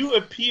way you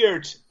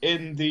appeared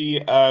in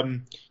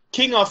the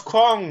King of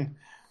Kong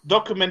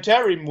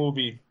documentary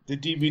movie, the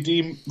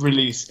DVD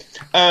release,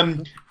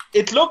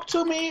 it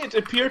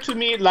appeared to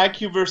me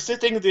like you were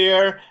sitting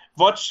there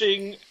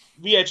watching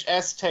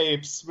VHS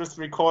tapes with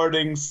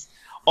recordings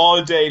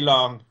all day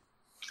long.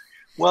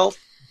 Well,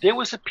 there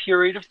was a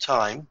period of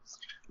time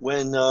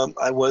when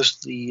I was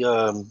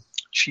the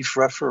chief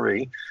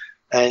referee,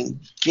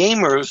 and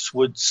gamers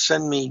would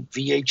send me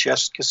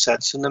VHS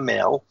cassettes in the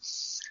mail,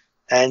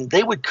 and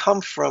they would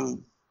come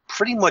from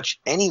pretty much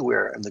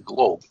anywhere in the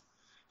globe.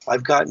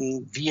 I've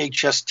gotten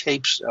VHS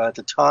tapes at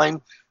the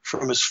time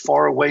from as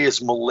far away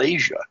as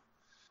Malaysia,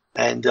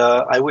 and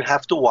I would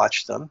have to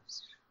watch them.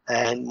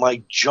 And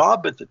my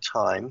job at the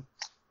time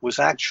was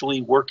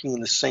actually working in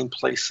the same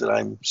place that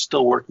I'm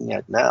still working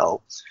at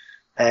now.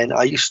 And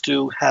I used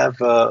to have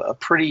a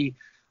pretty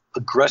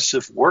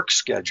aggressive work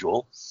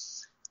schedule.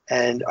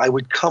 And I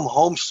would come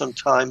home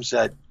sometimes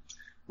at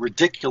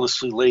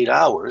ridiculously late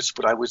hours,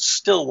 but I would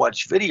still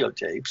watch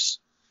videotapes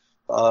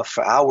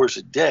for hours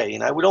a day.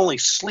 And I would only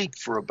sleep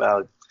for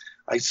about,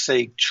 I'd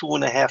say,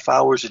 2.5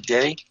 hours a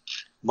day,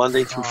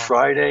 Monday through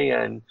Friday.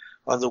 And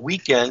on the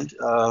weekend,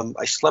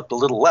 I slept a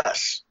little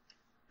less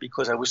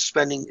because I was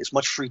spending as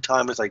much free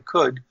time as I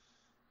could.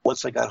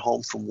 Once I got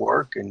home from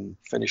work and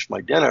finished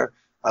my dinner,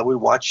 I would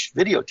watch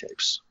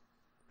videotapes.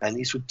 And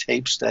these were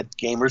tapes that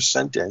gamers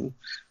sent in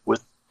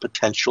with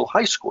potential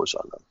high scores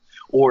on them,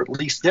 or at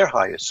least their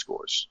highest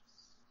scores.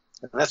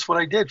 And that's what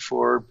I did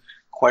for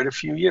quite a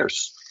few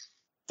years.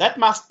 That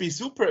must be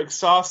super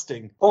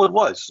exhausting. Oh, it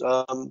was.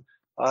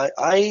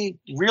 I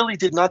really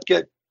did not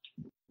get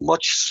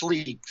much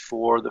sleep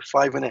for the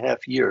 5.5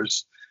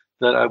 years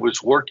that I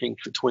was working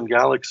for Twin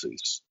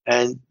Galaxies.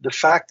 And the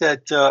fact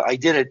that I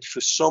did it for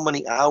so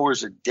many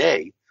hours a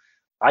day,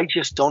 I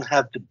just don't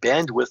have the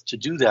bandwidth to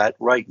do that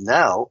right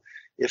now.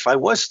 If I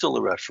was still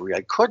a referee,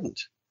 I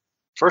couldn't.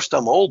 First,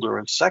 I'm older,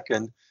 and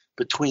second,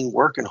 between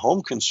work and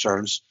home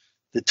concerns,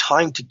 the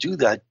time to do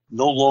that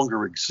no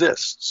longer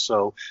exists.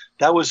 So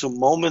that was a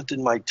moment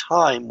in my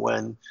time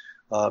when,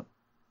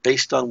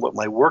 based on what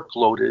my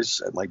workload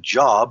is at my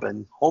job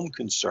and home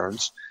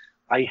concerns,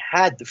 I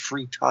had the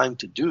free time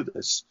to do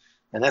this,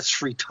 and that's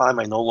free time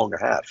I no longer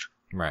have.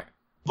 Right.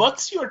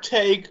 What's your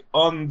take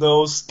on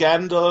those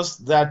scandals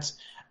that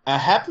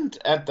happened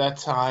at that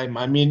time?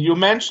 I mean, you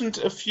mentioned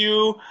a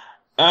few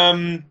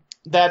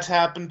that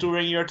happened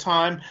during your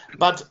time,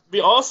 but we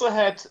also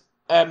had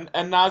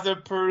another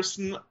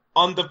person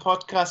on the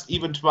podcast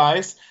even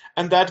twice,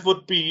 and that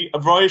would be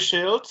Roy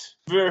Schild,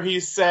 where he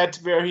said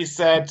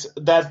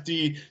that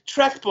the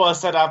trackball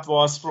setup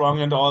was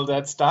wrong and all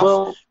that stuff.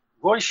 Well,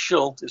 Roy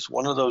Schild is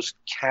one of those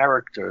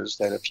characters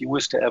that if he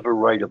was to ever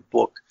write a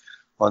book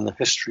on the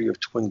history of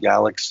Twin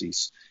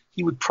Galaxies,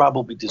 he would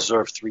probably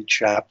deserve 3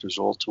 chapters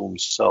all to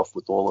himself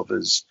with all of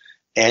his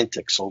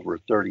antics over a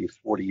 30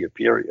 or 40-year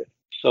period.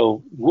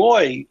 So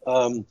Roy,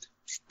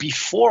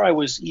 before I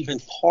was even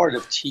part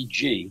of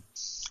TG,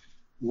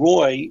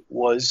 Roy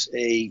was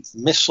a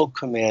Missile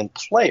Command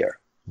player.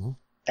 Mm-hmm.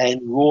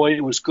 And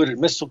Roy was good at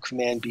Missile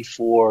Command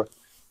before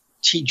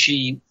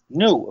TG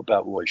knew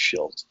about Roy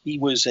Schild. He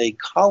was a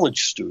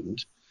college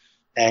student,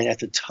 and at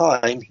the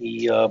time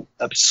he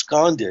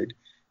absconded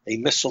a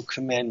Missile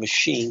Command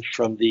machine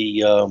from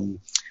the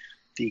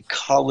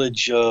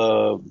college,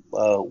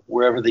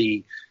 wherever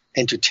the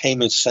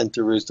entertainment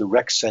center is, the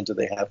rec center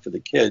they have for the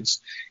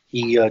kids.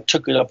 He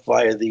took it up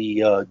via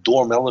the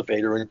dorm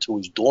elevator into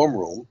his dorm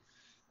room,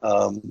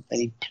 and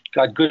he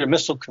got good at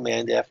Missile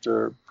Command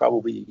after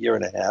probably a year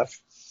and a half.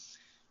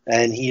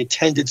 And he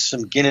attended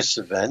some Guinness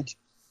event.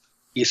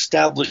 He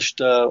established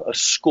a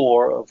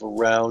score of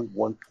around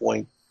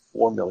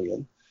 1.4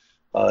 million,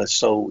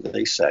 so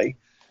they say.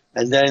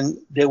 And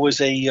then there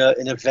was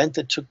an event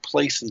that took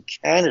place in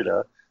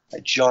Canada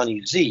at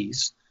Johnny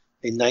Z's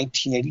in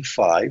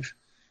 1985,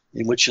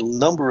 in which a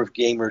number of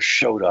gamers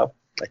showed up.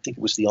 I think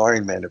it was the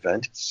Iron Man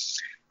event.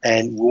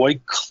 And Roy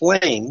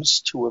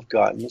claims to have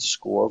gotten a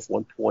score of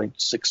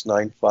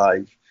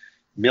 1.695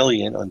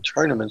 million on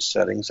tournament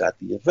settings at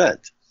the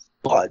event.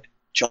 But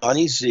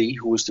Johnny Z,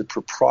 who was the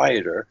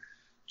proprietor,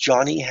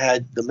 Johnny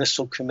had the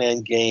Missile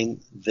Command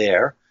game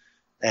there,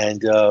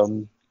 and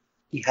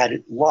he had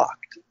it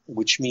locked,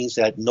 which means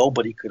that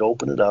nobody could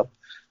open it up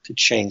to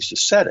change the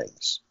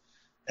settings.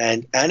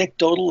 And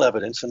anecdotal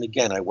evidence, and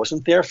again, I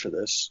wasn't there for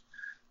this,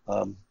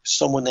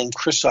 someone named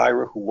Chris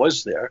Ira, who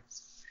was there,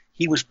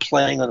 he was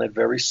playing on that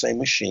very same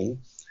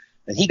machine,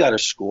 and he got a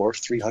score of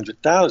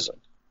 300,000.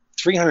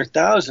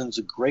 300,000 is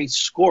a great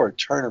score at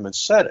tournament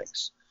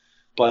settings.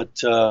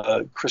 But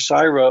Chris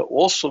Ira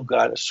also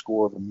got a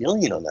score of 1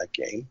 million on that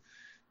game.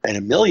 And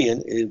 1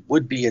 million, it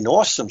would be an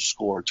awesome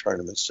score at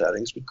tournament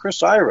settings. But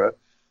Chris Ira,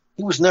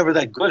 he was never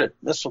that good at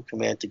Missile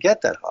Command to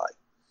get that high.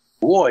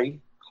 Roy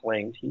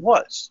claimed he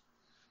was.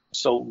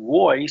 So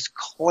Roy's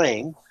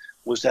claim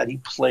was that he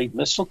played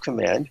Missile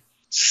Command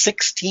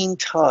 16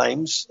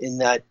 times in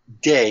that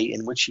day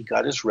in which he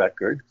got his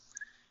record.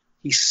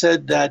 He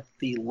said that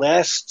the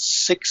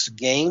last 6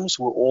 games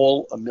were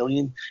all 1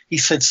 million. He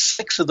said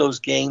 6 of those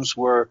games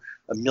were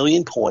 1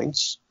 million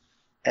points.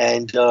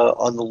 And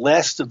on the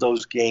last of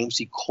those games,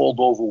 he called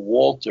over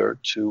Walter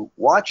to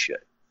watch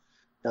it.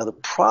 Now, the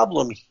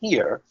problem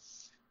here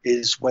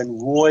is when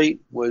Roy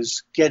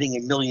was getting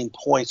 1 million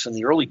points in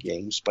the early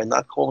games by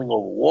not calling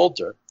over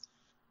Walter,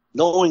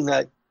 knowing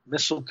that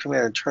Missile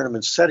Command and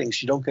tournament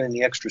settings, you don't get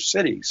any extra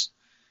cities,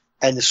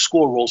 and the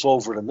score rolls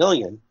over at 1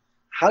 million,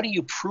 how do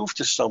you prove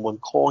to someone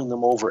calling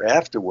them over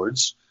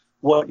afterwards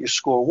what your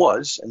score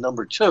was? And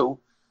number 2,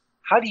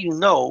 how do you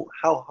know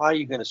how high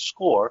you're going to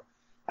score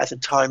at the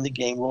time the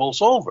game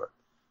rolls over?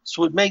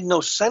 So it made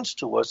no sense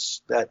to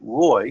us that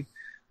Roy,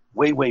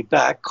 way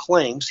back,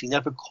 claims he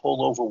never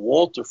called over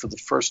Walter for the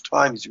first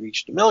time he's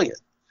reached 1 million,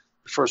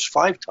 the first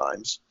 5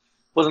 times.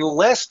 But in the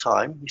last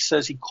time, he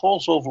says he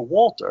calls over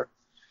Walter.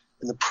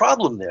 And the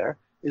problem there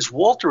is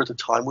Walter at the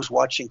time was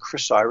watching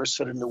Chris Ira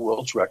set a new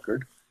world's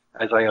record,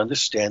 as I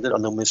understand it,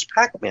 on the Miss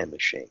Pac-Man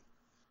machine.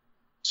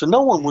 So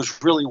no one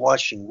was really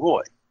watching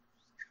Roy.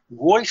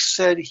 Roy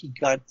said he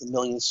got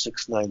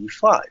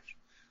 1,695,000.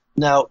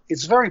 Now,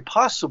 it's very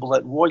possible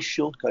that Roy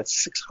Schild got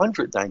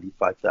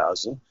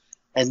 695,000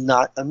 and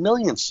not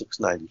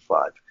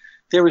 1,695,000.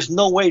 There is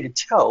no way to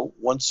tell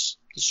once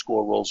the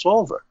score rolls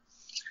over.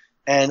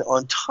 And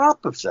on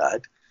top of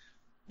that,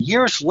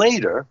 years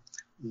later,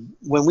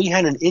 when we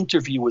had an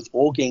interview with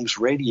All Games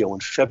Radio in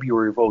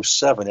February of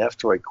 2007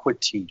 after I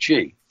quit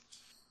TG,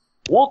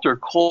 Walter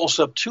calls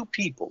up 2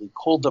 people. He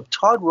called up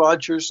Todd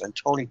Rogers and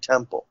Tony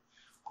Temple,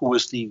 who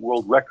is the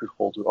world record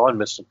holder on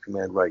Missile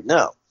Command right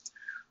now.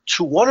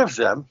 To one of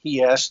them,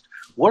 he asked,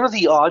 what are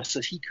the odds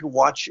that he can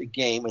watch a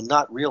game and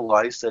not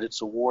realize that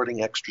it's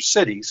awarding extra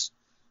cities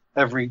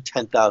every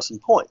 10,000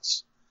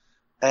 points?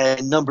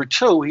 And number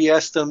 2, he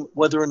asked them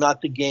whether or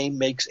not the game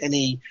makes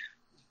any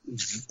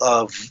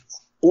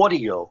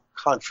audio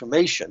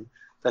confirmation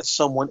that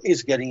someone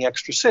is getting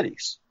extra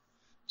cities.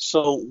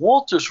 So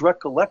Walter's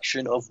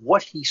recollection of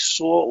what he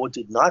saw or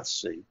did not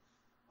see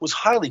was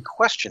highly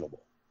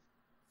questionable.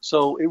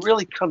 So it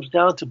really comes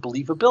down to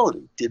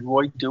believability. Did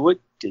Roy do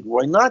it? Did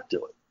Roy not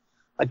do it?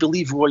 I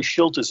believe Roy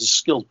Schild is a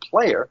skilled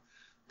player,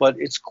 but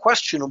it's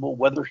questionable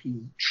whether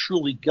he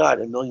truly got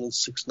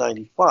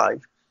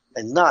 1,695,000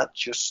 and not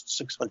just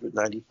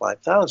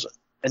 695,000.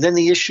 And then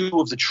the issue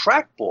of the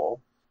trackball,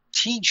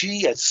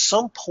 TG at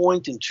some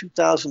point in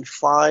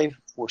 2005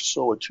 or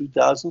so, or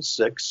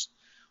 2006,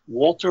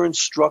 Walter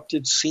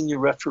instructed senior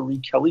referee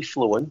Kelly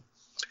Fluin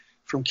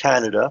from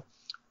Canada,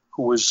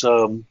 who was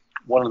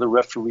one of the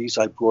referees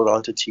I brought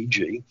onto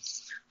TG,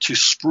 to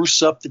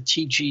spruce up the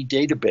TG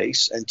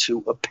database and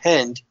to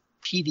append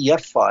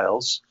PDF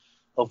files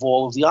of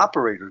all of the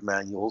operator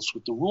manuals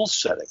with the rule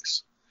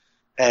settings.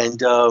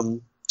 And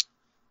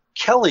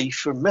Kelly,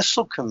 for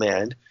Missile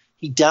Command,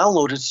 he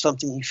downloaded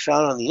something he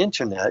found on the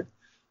internet,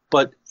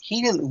 but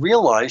he didn't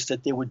realize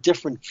that there were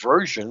different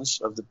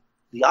versions of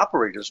the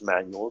operator's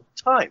manual at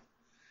the time.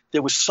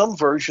 There were some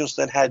versions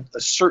that had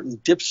a certain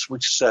dip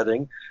switch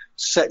setting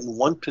set in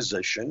one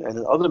position, and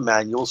in other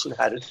manuals it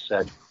had it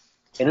set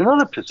in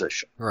another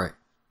position. Right.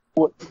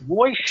 What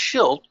Roy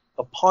Schilt,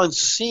 upon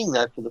seeing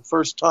that for the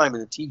first time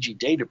in the TG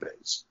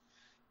database,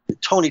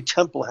 Tony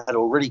Temple had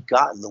already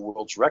gotten the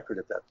world's record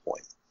at that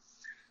point.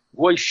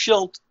 Roy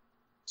Schilt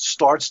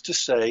starts to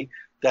say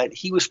that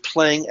he was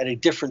playing at a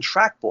different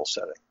trackball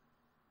setting.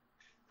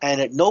 And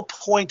at no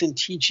point in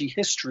TG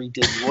history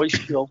did Roy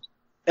Schilt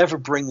ever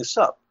bring this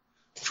up,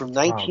 from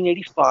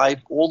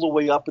 1985 all the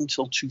way up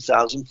until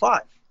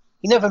 2005.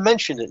 He never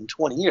mentioned it in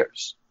 20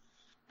 years.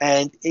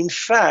 And in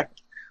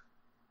fact,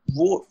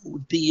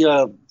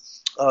 the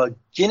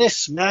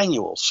Guinness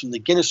manuals from the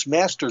Guinness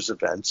Masters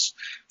events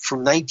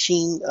from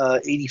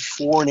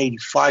 1984 and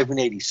 85 and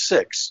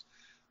 86,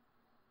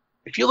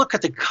 if you look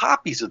at the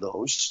copies of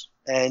those,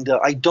 and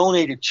I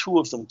donated 2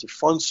 of them to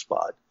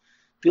FunSpot,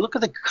 if you look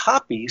at the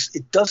copies,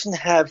 it doesn't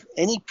have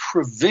any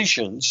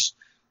provisions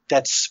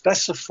that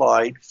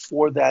specified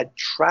for that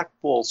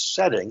trackball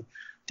setting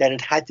that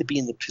it had to be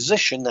in the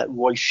position that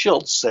Roy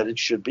Schilt said it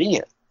should be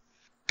in.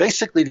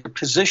 Basically, the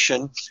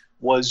position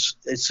was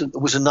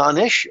a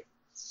non-issue.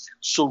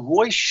 So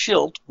Roy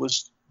Schilt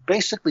was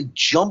basically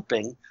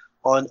jumping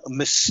on a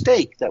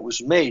mistake that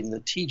was made in the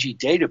TG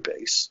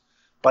database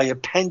by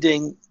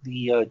appending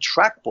the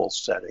trackball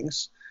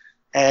settings,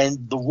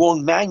 and the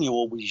wrong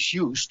manual was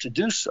used to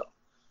do so.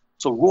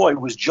 So Roy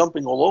was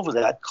jumping all over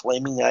that,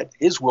 claiming that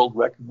his world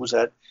record was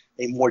at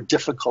a more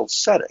difficult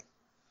setting.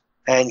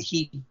 And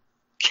he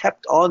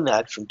kept on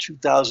that from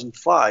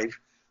 2005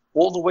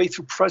 all the way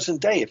through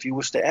present day. If you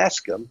was to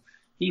ask him,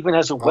 he even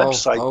has a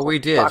website, we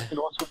did.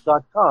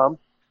 DrAwesome.com,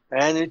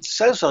 and it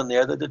says on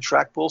there that the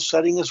trackball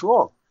setting is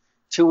wrong.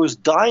 To his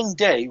dying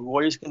day,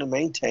 Roy is going to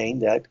maintain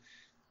that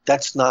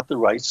that's not the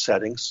right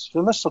settings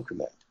for Missile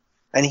Command.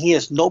 And he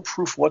has no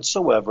proof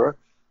whatsoever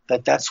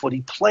that that's what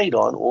he played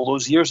on all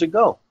those years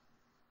ago.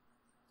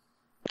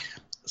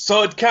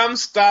 So it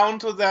comes down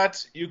to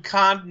that you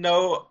can't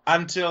know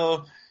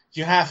until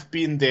you have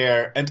been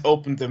there and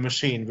opened the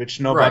machine, which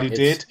nobody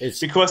did,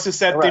 because you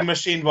said the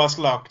machine was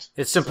locked.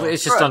 It's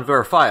just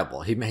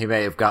unverifiable. He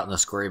may have gotten the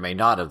score, he may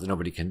not have.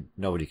 Nobody can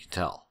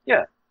tell.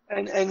 Yeah,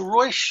 and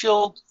Roy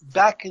Schilt,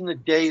 back in the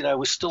day that I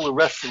was still a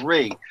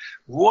referee,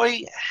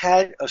 Roy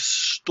had a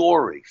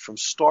story from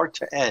start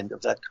to end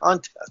of that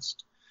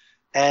contest,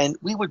 and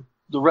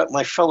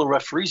my fellow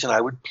referees and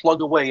I would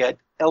plug away at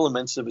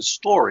elements of his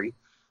story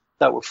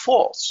that were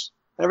false.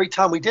 Every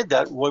time we did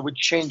that, Roy would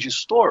change his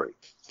story.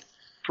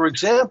 For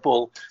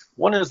example,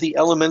 one of the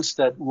elements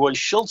that Roy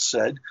Schilt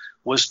said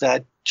was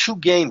that 2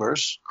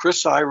 gamers,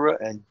 Chris Ira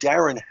and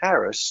Darren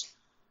Harris,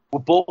 were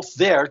both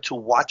there to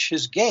watch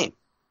his game.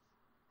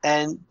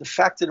 And the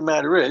fact of the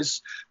matter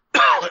is,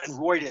 and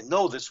Roy didn't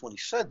know this when he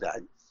said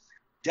that,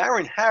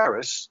 Darren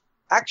Harris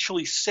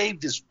actually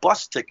saved his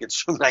bus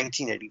tickets from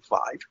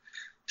 1985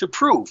 to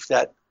prove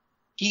that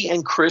he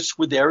and Chris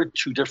were there at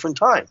 2 different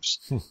times.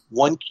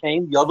 One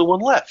came, the other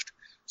one left.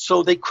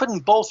 So they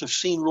couldn't both have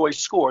seen Roy's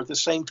score at the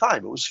same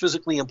time. It was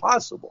physically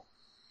impossible.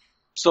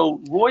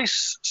 So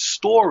Roy's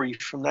story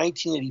from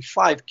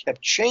 1985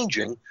 kept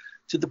changing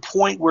to the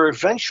point where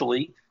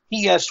eventually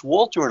he asked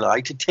Walter and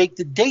I to take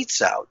the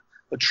dates out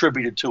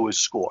attributed to his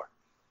score,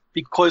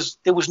 because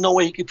there was no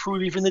way he could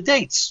prove even the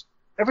dates.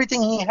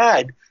 Everything he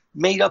had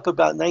made up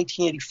about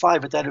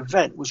 1985 at that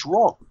event was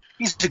wrong.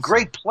 He's a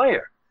great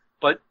player,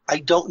 but I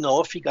don't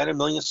know if he got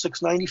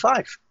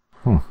 1,695,000.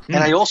 And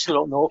I also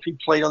don't know if he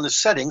played on the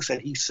settings that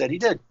he said he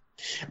did.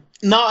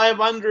 Now I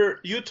wonder,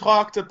 you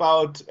talked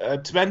about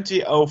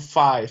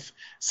 2005.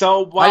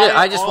 So why?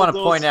 I just want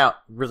to point out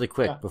really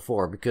quick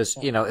before, because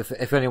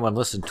if anyone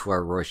listened to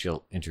our Roy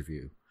Schilt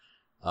interview,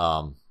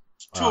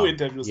 2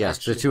 interviews. Yes,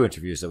 actually. the 2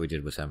 interviews that we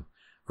did with him.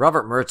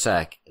 Robert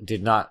Mruczek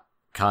did not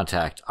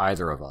contact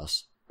either of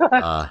us,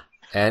 and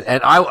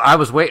I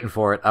was waiting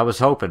for it. I was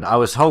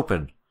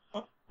hoping.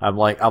 I'm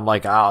like,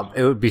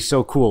 it would be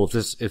so cool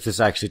if this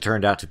actually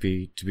turned out to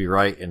be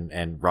right,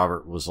 and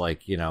Robert was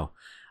like,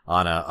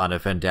 on a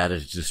vendetta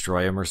to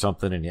destroy him or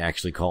something, and he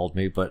actually called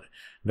me, but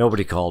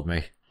nobody called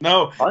me.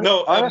 No.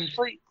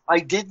 Honestly, I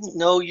didn't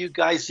know you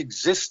guys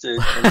existed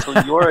until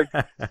Joerg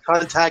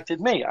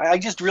contacted me. I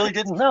just really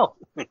didn't know.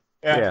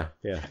 Yeah.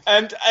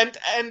 And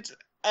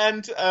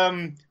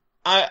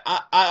I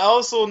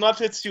also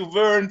noticed you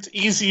weren't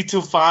easy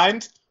to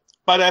find.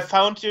 But I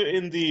found you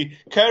in the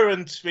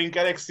current Twin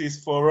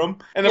Galaxies forum,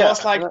 and I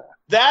was like,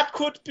 that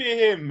could be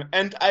him.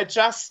 And I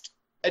just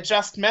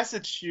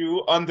messaged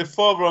you on the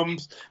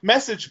forum's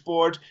message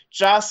board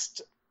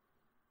just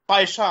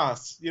by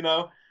chance,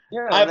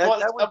 Yeah,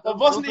 I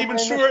wasn't even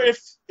sure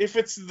if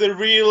it's a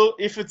real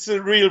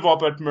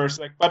Robert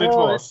Mruczek, but it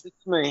was.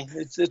 It's me.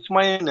 It's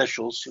my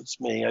initials. It's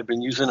me. I've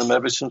been using them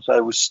ever since I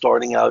was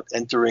starting out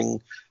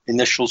entering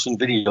initials in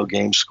video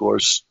game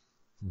scores.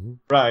 Mm-hmm.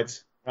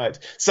 Right.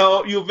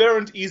 So you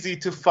weren't easy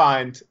to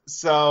find.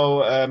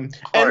 So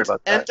Sorry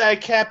about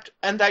that.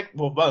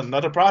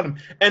 Not a problem.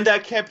 And I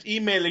kept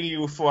emailing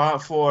you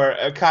for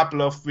a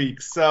couple of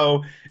weeks.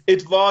 So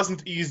it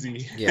wasn't easy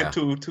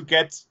to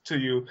get to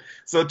you.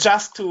 So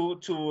just to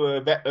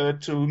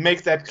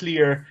make that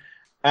clear,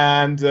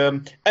 and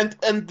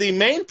the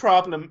main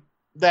problem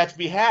that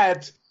we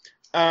had,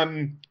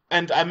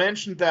 and I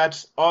mentioned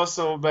that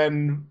also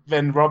when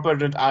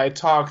Robert and I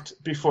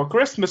talked before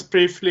Christmas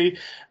briefly,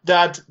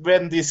 that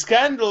when the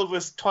scandal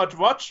with Todd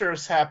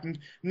Rogers happened,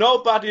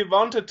 nobody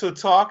wanted to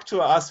talk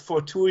to us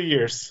for 2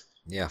 years.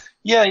 Yeah,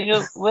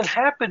 what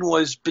happened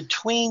was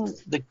between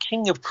the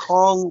King of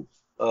Kong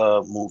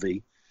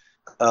movie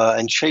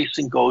and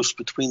Chasing Ghosts,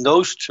 between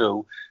those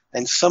two,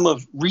 and some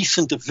of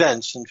recent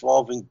events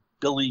involving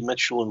Billy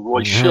Mitchell and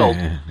Roy Schild,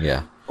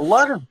 a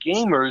lot of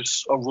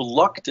gamers are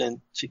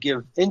reluctant to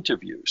give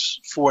interviews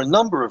for a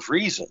number of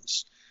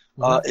reasons,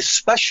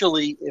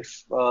 especially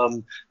if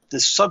the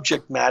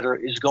subject matter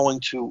is going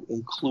to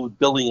include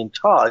Billy and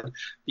Todd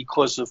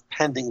because of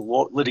pending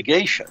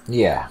litigation.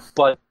 Yeah.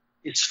 But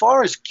as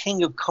far as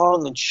King of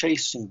Kong and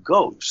Chasing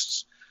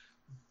Ghosts,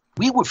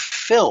 we were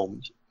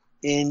filmed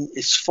in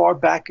as far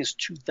back as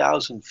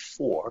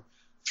 2004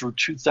 through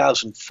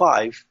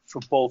 2005 for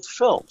both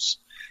films.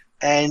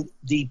 And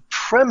the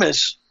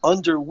premise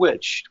under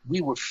which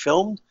we were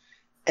filmed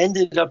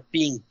ended up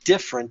being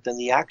different than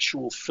the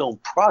actual film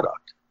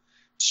product.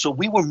 So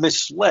we were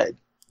misled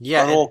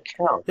on all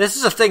counts. This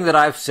is a thing that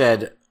I've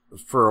said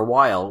for a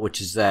while,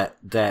 which is that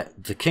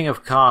the King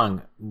of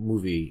Kong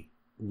movie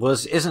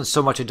isn't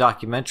so much a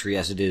documentary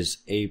as it is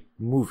a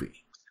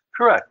movie.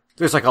 Correct.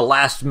 There's like a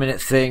last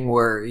minute thing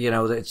where,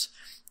 it's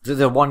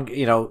the one,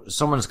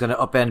 someone's going to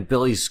upend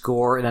Billy's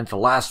score, and then at the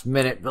last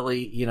minute,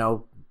 Billy,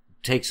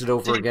 takes it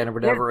over again or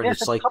whatever, and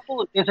it's like...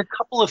 There's a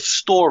couple of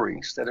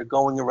stories that are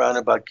going around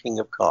about King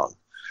of Kong.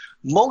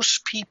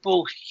 Most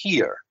people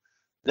hear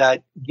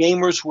that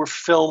gamers were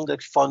filmed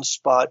at Fun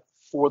Spot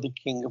for the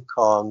King of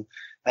Kong,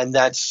 and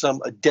that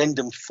some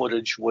addendum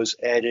footage was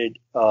added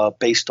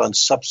based on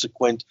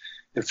subsequent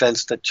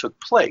events that took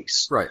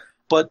place. Right.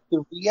 But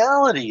the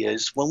reality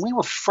is, when we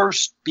were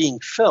first being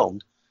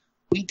filmed,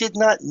 we did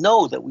not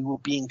know that we were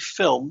being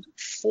filmed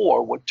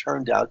for what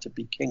turned out to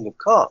be King of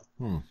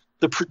Kong.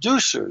 The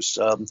producers,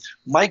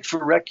 Mike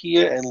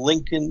Verrecchia and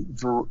Lincoln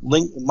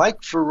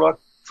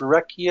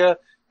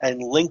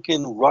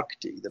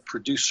Ruckty, the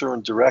producer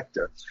and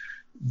director,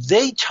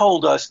 they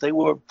told us they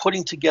were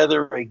putting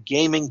together a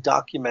gaming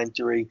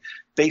documentary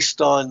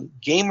based on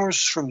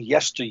gamers from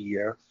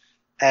yesteryear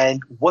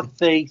and what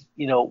they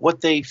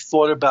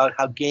thought about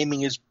how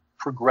gaming has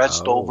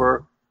progressed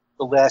over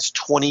the last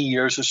 20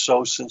 years or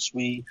so since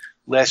we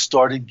last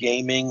started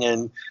gaming,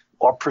 and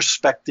our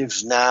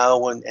perspectives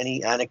now and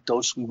any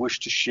anecdotes we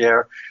wish to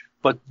share.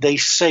 But they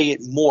say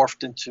it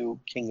morphed into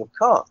King of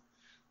Kong.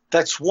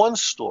 That's one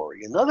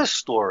story. Another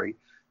story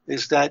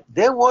is that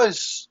there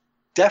was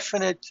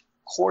definite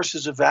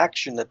courses of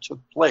action that took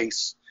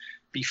place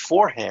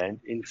beforehand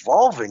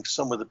involving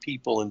some of the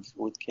people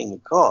with King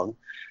of Kong,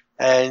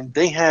 and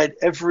they had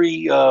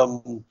every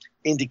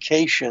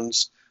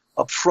indications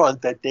up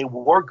front that they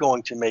were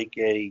going to make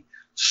a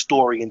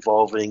story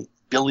involving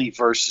Billy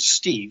versus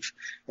Steve,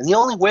 and the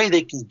only way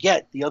they can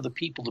get the other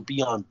people to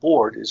be on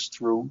board is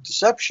through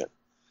deception.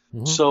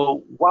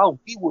 So while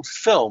we were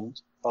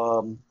filmed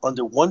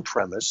under one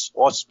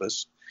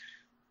auspice,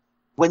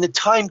 when the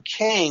time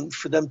came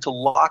for them to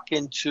lock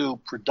into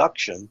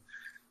production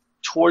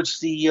towards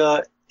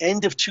the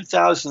end of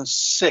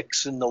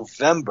 2006 in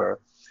November,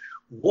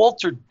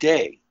 Walter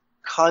Day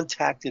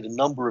contacted a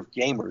number of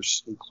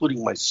gamers,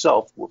 including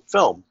myself, who were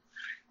filmed,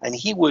 and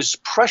he was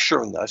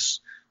pressuring us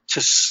to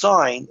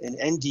sign an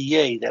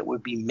NDA that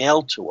would be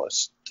mailed to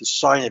us, to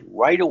sign it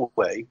right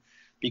away,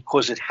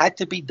 because it had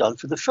to be done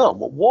for the film.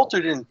 What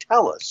Walter didn't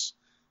tell us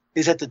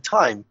is at the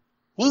time,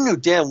 he knew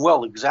damn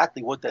well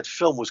exactly what that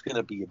film was going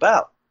to be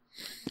about.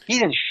 He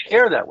didn't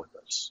share that with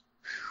us.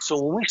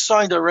 So when we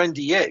signed our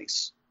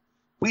NDAs,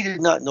 we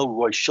did not know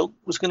Roy Schild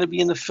was going to be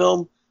in the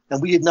film,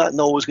 and we did not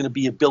know it was going to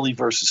be a Billy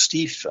versus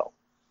Steve film.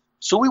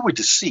 So we were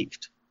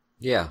deceived.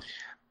 Yeah.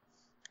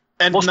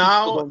 And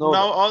now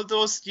all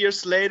those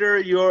years later,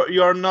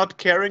 you're not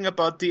caring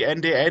about the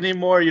NDA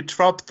anymore. You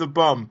dropped the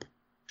bomb.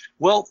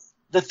 Well,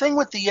 the thing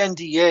with the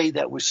NDA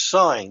that was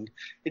signed,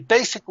 it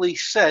basically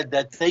said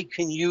that they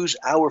can use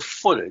our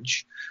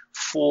footage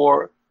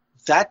for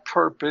that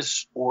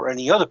purpose or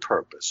any other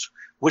purpose,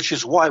 which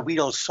is why we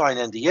don't sign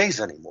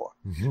NDAs anymore,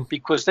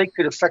 because they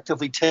could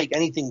effectively take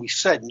anything we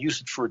said and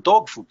use it for a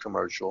dog food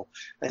commercial,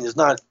 and there's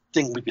not a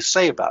thing we could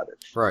say about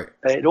it. Right.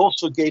 It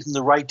also gave them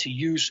the right to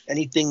use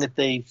anything that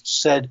they've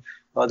said,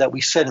 that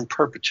we said in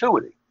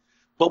perpetuity.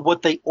 But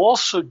what they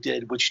also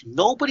did, which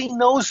nobody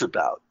knows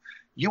about,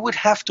 you would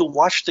have to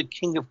watch the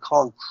King of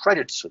Kong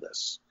credits for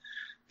this.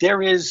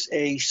 there is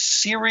a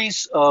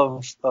series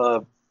of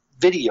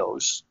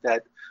videos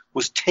that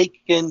was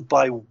taken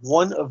by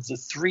one of the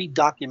 3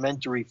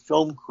 documentary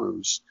film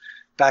crews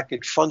back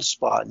at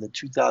FunSpot in the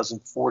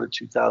 2004 to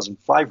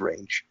 2005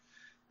 range.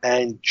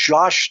 And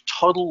Josh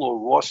Tuttle or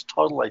Ross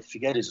Tuttle, I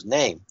forget his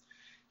name,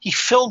 he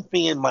filmed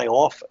me in my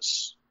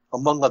office,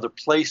 among other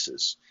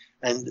places.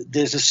 And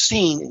there's a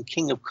scene in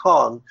King of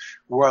Kong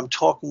where I'm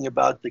talking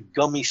about the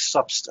gummy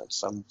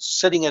substance. I'm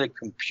sitting at a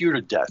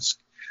computer desk,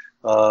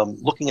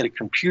 looking at a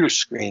computer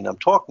screen. I'm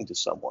talking to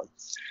someone.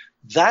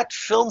 That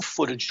film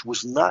footage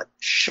was not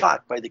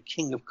shot by the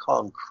King of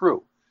Kong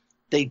crew.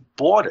 They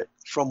bought it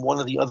from one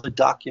of the other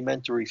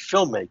documentary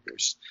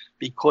filmmakers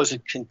because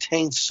it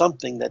contained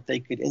something that they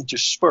could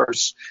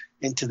intersperse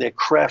into their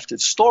crafted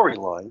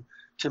storyline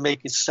to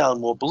make it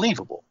sound more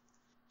believable.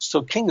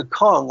 So King of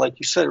Kong, like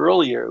you said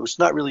earlier, it was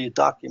not really a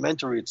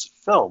documentary, it's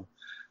a film.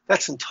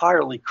 That's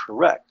entirely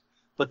correct.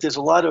 But there's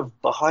a lot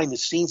of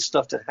behind-the-scenes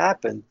stuff that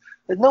happened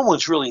that no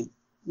one's really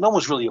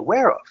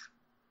aware of.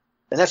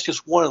 And that's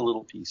just one of the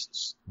little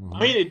pieces. I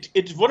mean,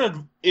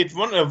 it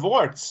won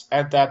awards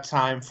at that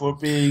time for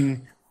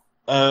being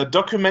a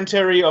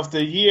documentary of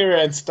the year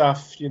and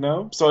stuff, you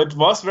know. So it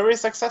was very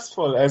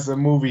successful as a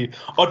movie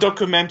or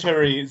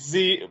documentary.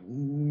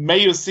 May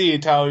you see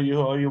it how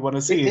you want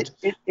to see it.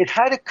 It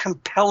had a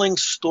compelling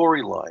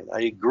storyline,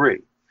 I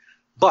agree.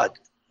 But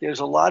there's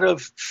a lot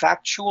of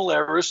factual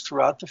errors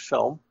throughout the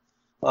film.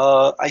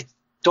 I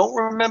don't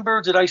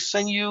remember, did I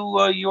send you,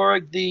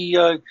 Joerg,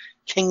 the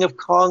King of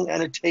Kong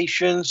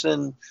annotations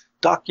and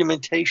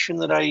documentation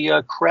that I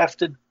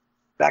crafted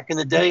back in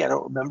the day? I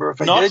don't remember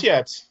if I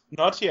did.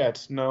 Not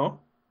yet, no.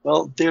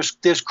 Well,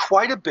 there's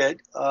quite a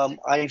bit.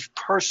 I've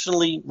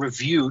personally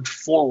reviewed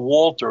for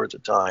Walter at the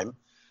time.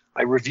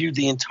 I reviewed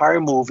the entire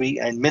movie,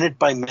 and minute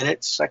by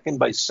minute, second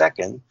by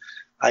second,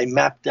 I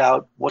mapped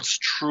out what's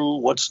true,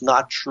 what's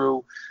not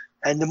true.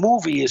 And the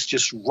movie is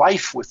just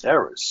rife with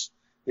errors.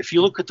 If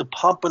you look at the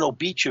Pompano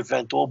Beach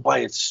event all by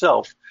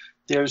itself,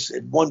 there's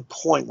at one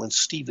point when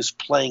Steve is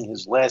playing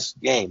his last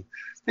game,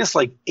 there's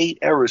like 8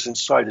 errors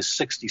inside of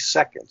 60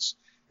 seconds.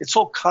 It's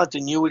all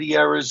continuity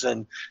errors,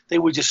 and they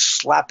were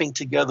just slapping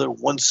together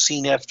one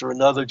scene after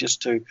another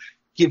just to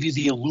give you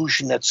the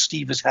illusion that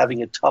Steve is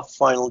having a tough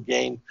final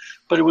game.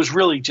 But it was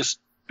really just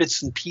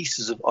bits and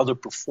pieces of other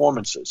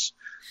performances.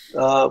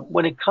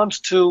 When it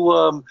comes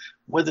to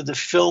whether the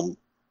film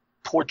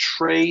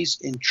portrays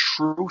in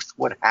truth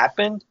what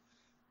happened,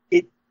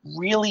 it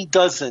really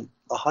doesn't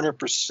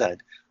 100%.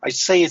 I'd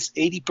say it's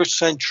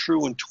 80%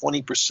 true and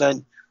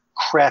 20%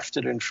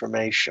 crafted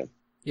information.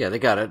 Yeah, they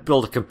got to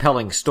build a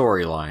compelling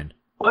storyline.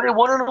 But they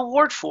won an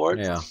award for it.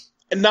 Yeah.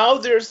 And now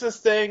there's this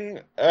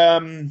thing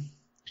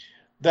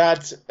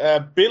that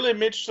Billy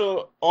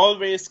Mitchell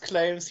always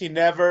claims he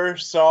never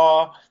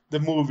saw the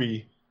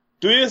movie.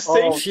 Do you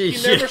think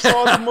he never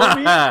saw the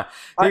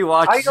movie? He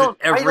watches it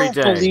every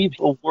day. I don't believe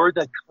a word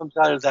that comes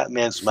out of that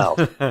man's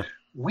mouth.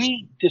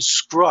 We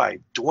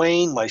described,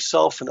 Dwayne,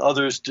 myself, and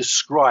others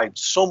described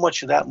so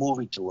much of that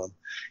movie to him,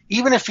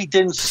 even if he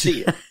didn't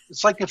see it.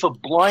 It's like if a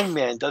blind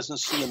man doesn't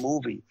see a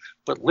movie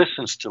but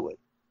listens to it.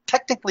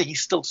 Technically,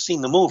 he's still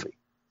seen the movie.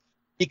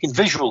 He can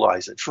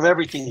visualize it from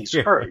everything he's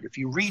heard. If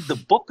you read the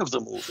book of the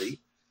movie,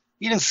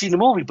 you didn't see the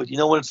movie, but you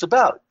know what it's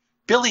about.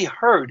 Billy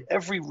heard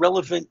every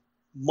relevant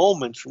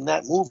moment from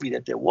that movie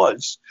that there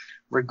was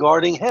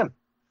regarding him.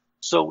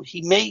 So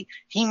he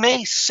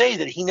may say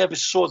that he never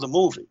saw the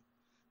movie.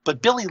 But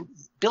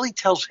Billy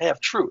tells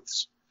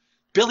half-truths.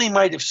 Billy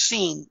might have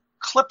seen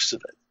clips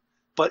of it,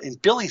 but in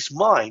Billy's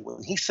mind,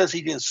 when he says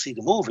he didn't see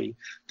the movie,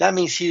 that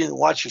means he didn't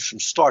watch it from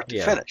start to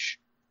finish.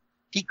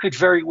 He could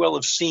very well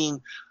have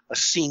seen a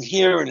scene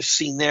here and a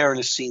scene there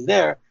and a scene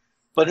there,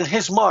 but in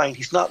his mind,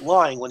 he's not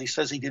lying when he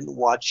says he didn't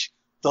watch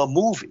the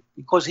movie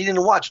because he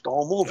didn't watch the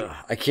whole movie.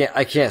 I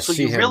can't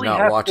see him really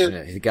not watching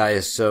it. The guy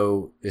is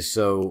so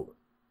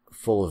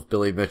full of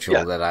Billy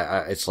Mitchell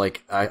that it's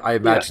like I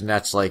imagine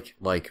that's like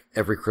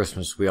every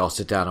Christmas we all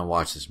sit down and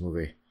watch this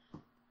movie.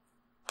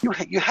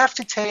 You have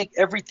to take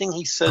everything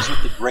he says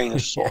with a grain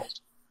of salt.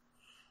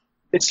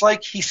 It's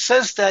like he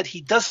says that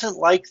he doesn't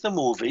like the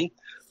movie,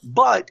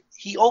 but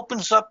he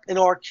opens up an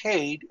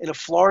arcade in a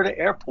Florida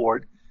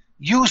airport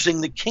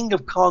using the King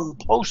of Kong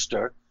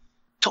poster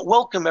to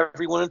welcome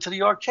everyone into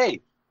the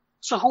arcade.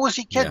 So who is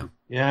he kidding?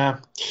 Yeah.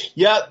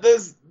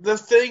 The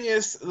thing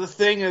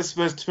is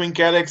with Twin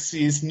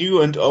Galaxies,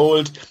 new and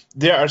old,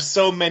 there are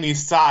so many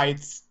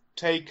sites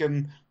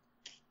taken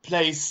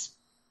place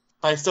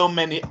by so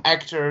many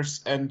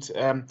actors and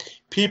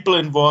people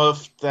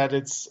involved that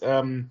it's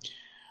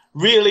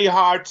really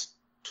hard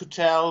to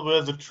tell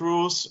where the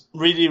truth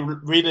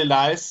really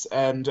lies.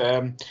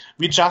 And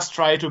we just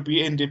try to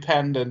be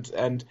independent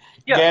and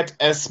get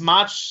as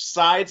much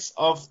sides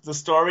of the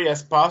story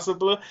as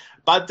possible.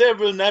 But there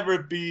will never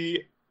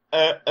be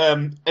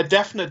a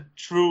definite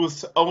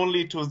truth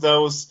only to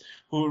those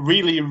who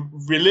really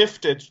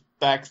relived it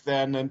back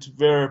then and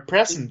were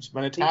present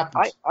when it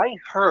happened. I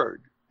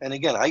heard, and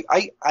again,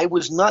 I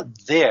was not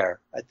there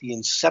at the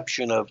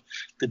inception of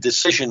the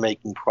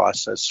decision-making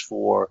process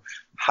for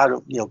how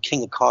to,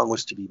 King of Kong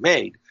was to be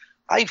made.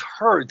 I've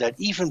heard that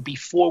even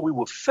before we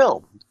were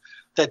filmed,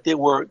 that there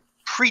were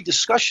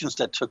pre-discussions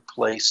that took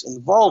place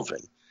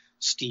involving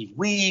Steve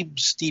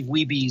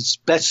Wiebe's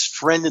best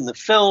friend in the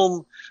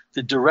film,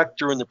 the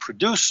director and the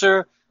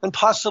producer, and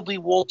possibly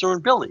Walter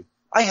and Billy.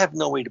 I have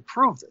no way to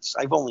prove this.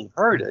 I've only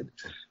heard it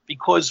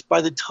because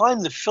by the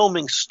time the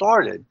filming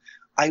started,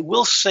 I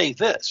will say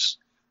this.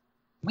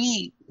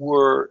 We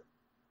were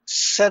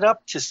set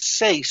up to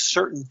say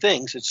certain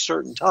things at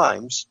certain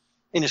times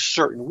in a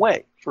certain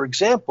way. For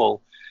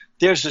example,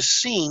 there's a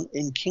scene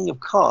in King of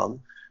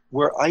Kong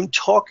where I'm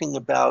talking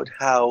about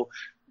how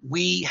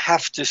we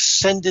have to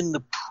send in the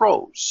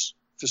pros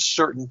for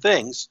certain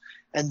things,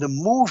 and the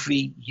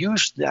movie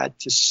used that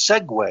to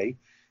segue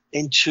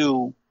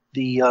into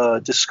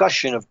the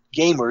discussion of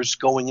gamers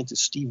going into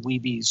Steve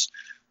Wiebe's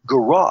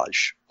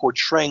garage,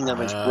 portraying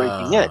them as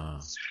breaking in.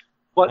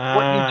 But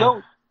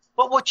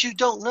what you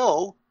don't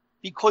know,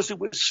 because it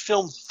was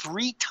filmed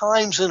 3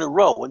 times in a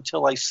row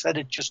until I said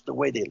it just the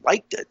way they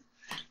liked it.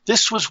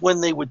 This was when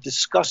they were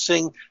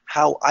discussing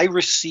how I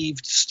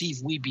received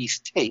Steve Wiebe's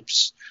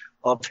tapes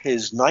of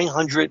his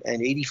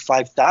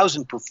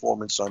 985,000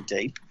 performance on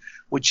tape,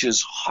 which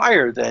is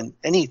higher than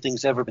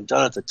anything's ever been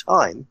done at the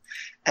time.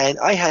 And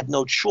I had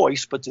no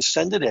choice but to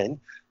send it in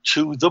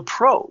to the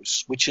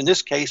pros, which in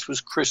this case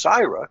was Chris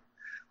Ira,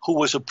 who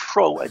was a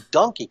pro at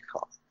Donkey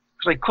Kong.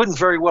 Because I couldn't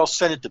very well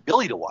send it to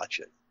Billy to watch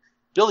it.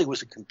 Billy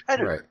was a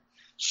competitor. Right.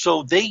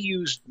 So they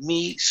used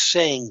me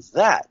saying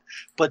that,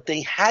 but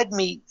they had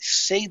me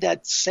say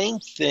that same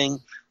thing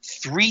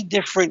 3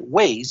 different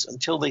ways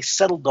until they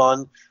settled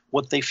on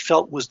what they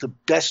felt was the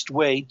best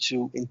way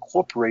to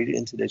incorporate it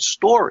into their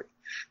story.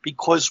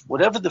 Because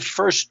whatever the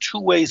first 2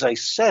 ways I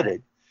said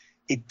it,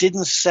 it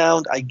didn't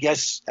sound, I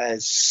guess,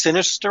 as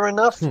sinister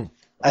enough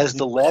as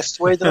the last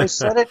way that I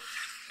said it,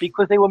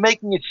 because they were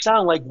making it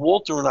sound like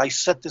Walter and I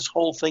set this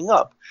whole thing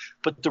up.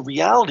 But the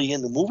reality,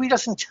 and the movie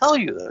doesn't tell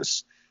you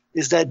this,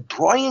 is that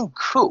Brian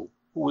Koo,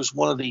 who was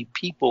one of the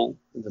people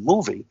in the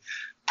movie,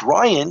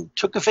 Brian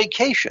took a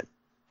vacation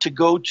to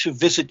go to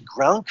visit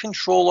Ground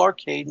Control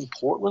Arcade in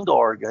Portland,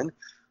 Oregon,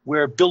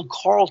 where Bill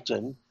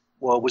Carlton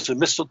was a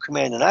Missile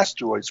Command and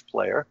Asteroids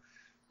player,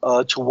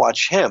 to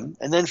watch him.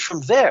 And then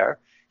from there,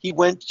 he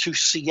went to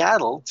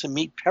Seattle to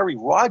meet Perry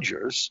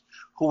Rogers,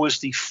 who was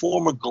the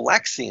former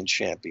Galaxian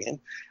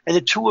champion, and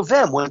the 2 of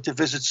them went to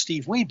visit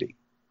Steve Wiebe.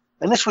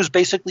 And this was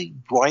basically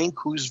Brian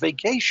Koo's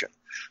vacation.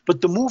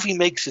 But the movie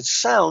makes it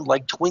sound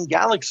like Twin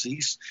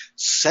Galaxies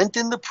sent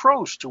in the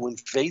pros to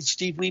invade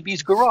Steve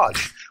Wiebe's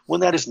garage,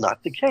 when that is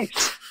not the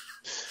case.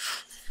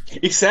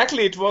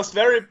 Exactly, it was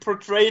very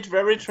portrayed,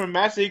 very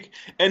dramatic,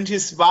 and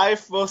his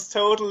wife was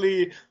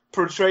totally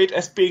portrayed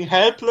as being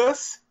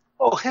helpless.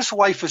 Oh, his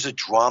wife is a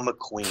drama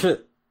queen.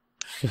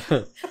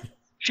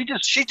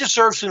 She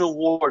deserves an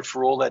award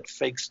for all that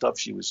fake stuff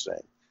she was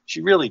saying.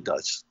 She really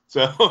does.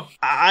 So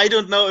I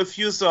don't know if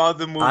you saw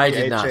the movie. I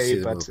did AJ, not see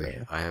the but movie.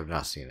 I have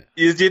not seen it.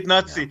 You did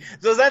not see.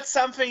 So that's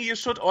something you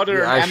should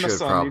order on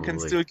Amazon. You can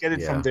probably. still get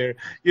it from there.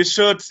 You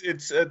should.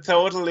 It's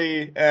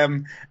totally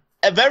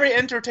a very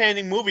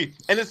entertaining movie,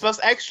 and it was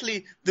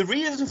actually the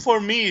reason for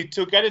me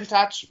to get in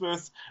touch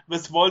with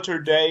Walter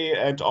Day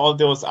and all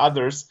those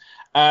others.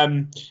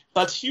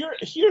 But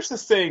here's the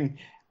thing.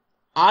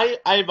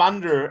 I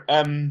wonder.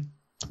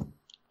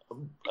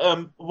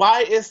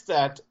 Why is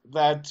that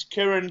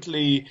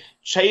currently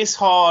Chase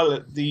Hall,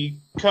 the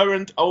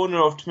current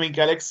owner of Twin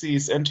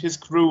Galaxies, and his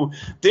crew,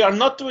 they are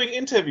not doing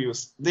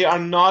interviews. They are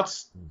not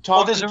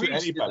talking to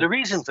anybody. There's a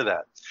reason for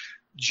that.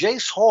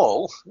 Jace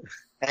Hall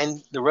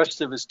and the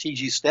rest of his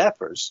TG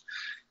staffers,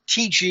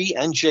 TG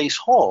and Jace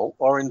Hall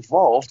are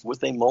involved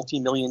with a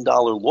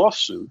multi-million-dollar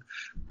lawsuit,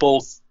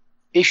 both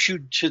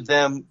issued to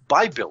them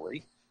by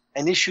Billy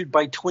and issued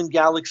by Twin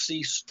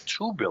Galaxies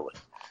to Billy.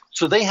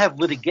 So they have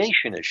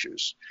litigation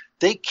issues.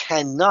 They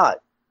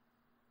cannot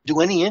do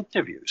any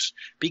interviews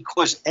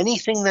because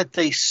anything that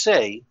they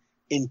say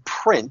in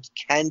print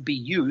can be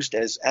used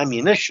as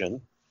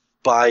ammunition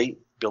by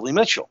Billy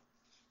Mitchell.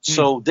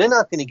 So they're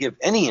not going to give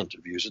any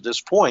interviews at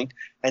this point,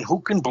 and who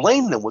can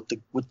blame them with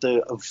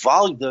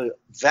the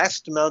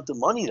vast amount of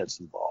money that's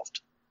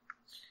involved?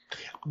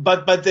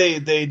 But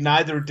they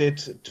neither did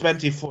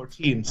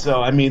 2014.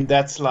 So I mean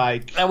that's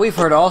like. And we've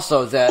heard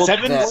also that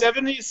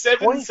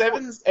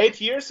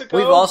 8 years ago.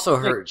 We've also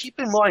heard. Keep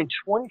in mind,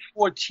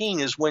 2014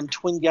 is when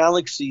Twin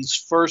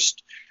Galaxies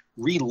first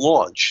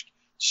relaunched.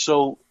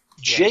 So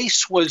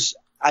Jace was,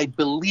 I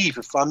believe,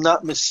 if I'm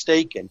not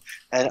mistaken,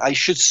 and I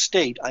should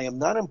state, I am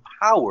not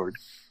empowered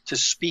to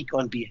speak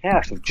on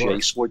behalf of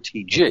Jace or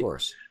TG. Of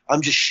course.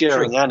 I'm just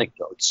sharing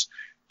anecdotes.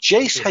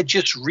 Jace had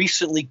just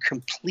recently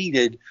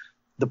completed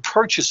the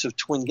purchase of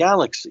Twin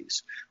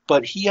Galaxies,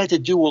 but he had to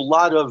do a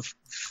lot of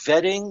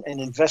vetting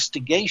and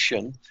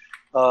investigation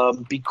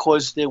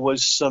because there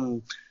was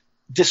some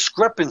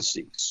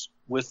discrepancies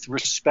with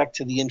respect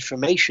to the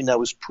information that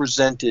was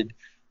presented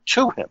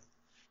to him.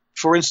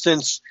 For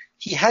instance,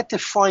 he had to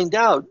find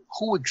out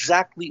who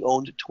exactly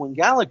owned Twin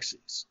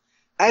Galaxies.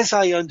 As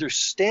I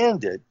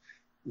understand it,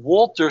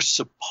 Walter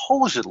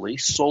supposedly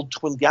sold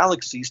Twin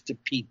Galaxies to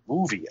Pete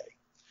Bouvier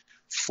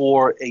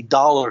for a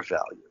dollar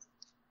value.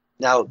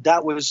 Now,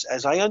 that was,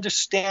 as I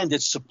understand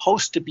it,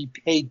 supposed to be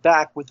paid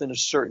back within a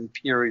certain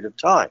period of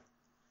time.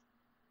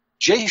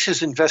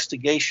 Jace's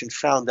investigation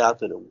found out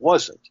that it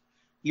wasn't.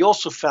 He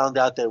also found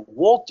out that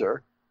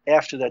Walter,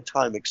 after that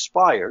time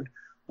expired,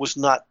 was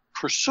not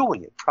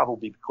pursuing it,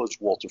 probably because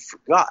Walter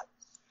forgot.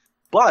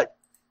 But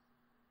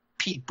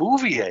Pete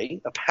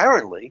Bouvier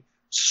apparently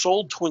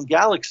sold Twin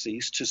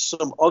Galaxies to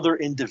some other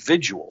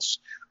individuals.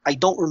 I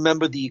don't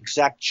remember the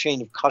exact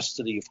chain of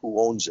custody of who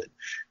owns it.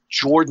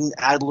 Jordan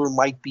Adler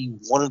might be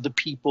one of the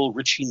people.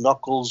 Richie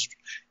Knuckles,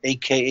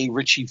 a.k.a.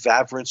 Richie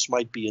Vavrance,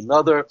 might be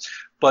another.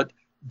 But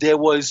there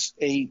was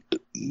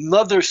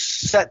another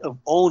set of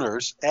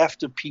owners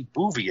after Pete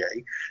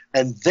Bouvier,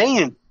 and they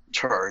in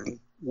turn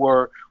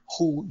were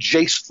who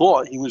Jace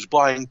thought he was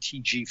buying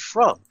TG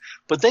from.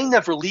 But they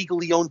never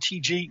legally owned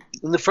TG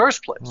in the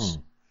first place.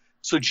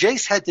 So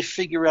Jace had to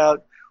figure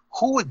out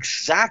who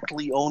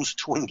exactly owns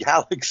Twin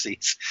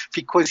Galaxies,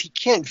 because he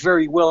can't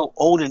very well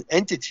own an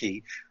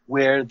entity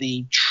where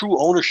the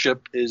true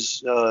ownership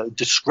is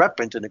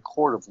discrepant in a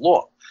court of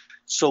law.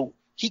 So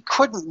he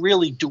couldn't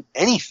really do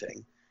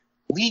anything,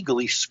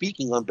 legally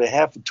speaking, on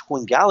behalf of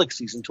Twin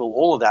Galaxies until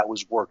all of that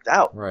was worked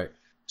out. Right.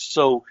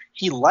 So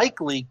he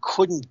likely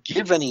couldn't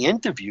give any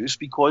interviews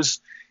because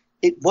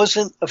it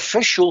wasn't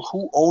official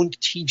who owned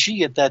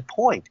TG at that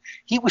point.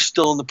 He was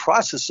still in the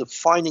process of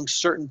finding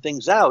certain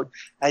things out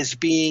as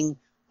being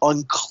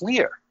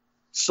unclear.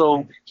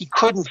 So he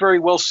couldn't very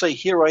well say,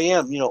 here I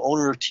am,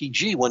 owner of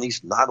TG, when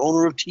he's not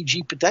owner of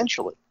TG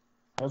potentially.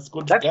 That's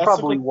good. That's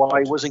probably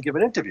why he wasn't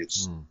given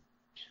interviews.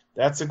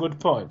 That's a good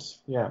point,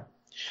 yeah.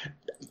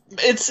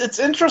 It's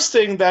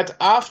interesting that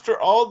after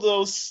all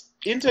those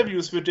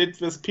interviews we did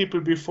with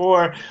people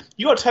before,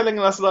 you are telling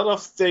us a lot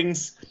of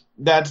things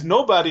that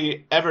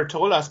nobody ever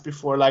told us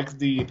before, like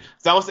the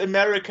South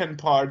American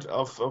part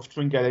of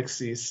Twin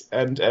Galaxies,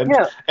 and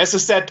Yeah. as I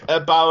said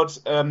about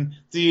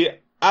the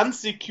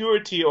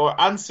unsecurity or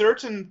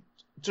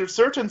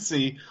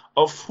uncertainty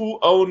of who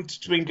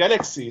owned Twin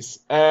Galaxies,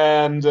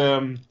 and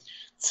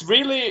it's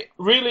really,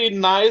 really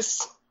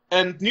nice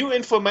and new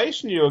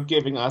information you're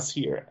giving us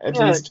here, at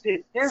least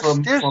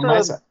from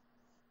my side.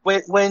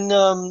 When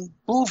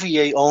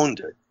Bouvier owned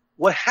it,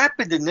 what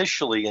happened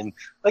initially, and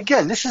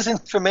again, this is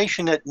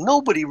information that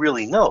nobody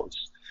really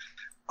knows.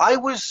 I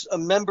was a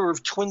member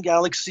of Twin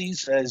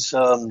Galaxies as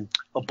a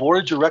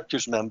board of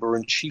directors member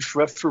and chief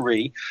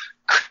referee,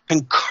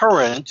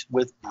 concurrent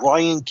with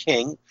Brian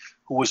King,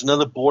 who was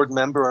another board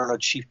member and a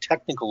chief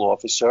technical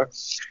officer,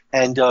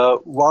 and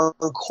Ron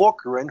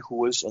Corcoran, who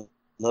was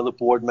another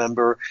board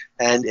member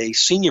and a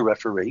senior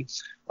referee.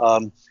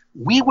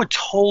 We were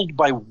told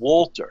by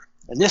Walter,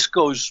 and this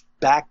goes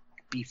back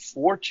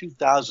before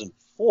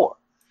 2004,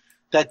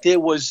 that there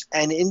was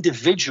an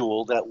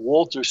individual that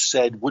Walter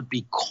said would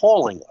be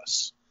calling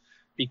us,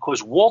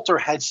 because Walter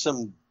had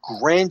some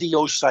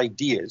grandiose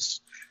ideas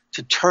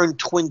to turn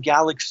Twin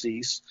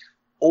Galaxies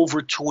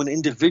over to an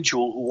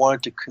individual who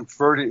wanted to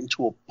convert it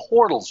into a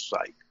portal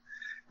site.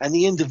 And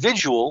the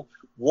individual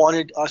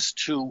wanted us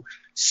to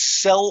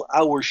sell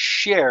our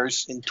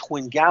shares in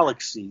Twin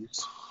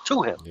Galaxies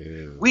to him.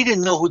 Yeah. We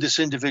didn't know who this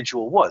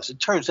individual was. It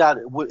turns out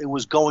it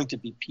was going to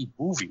be Pete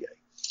Bouvier.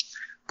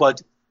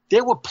 But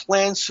there were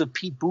plans for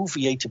Pete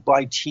Bouvier to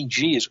buy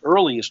TG as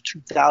early as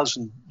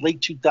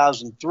late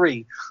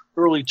 2003,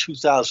 early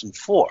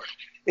 2004.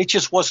 It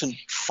just wasn't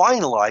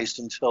finalized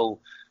until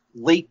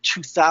late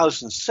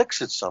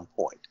 2006 at some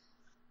point.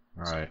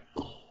 Right.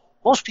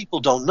 Most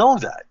people don't know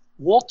that.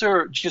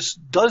 Walter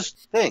just does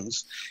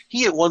things.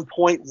 He at one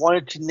point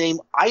wanted to name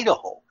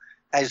Idaho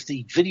as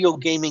the video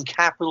gaming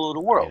capital of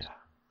the world. Yeah.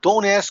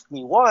 Don't ask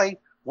me why.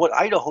 What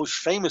Idaho's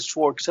famous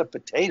for except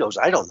potatoes,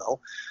 I don't know.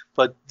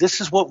 But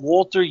this is what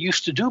Walter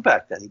used to do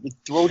back then. He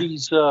would throw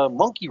these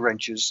monkey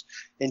wrenches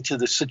into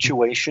the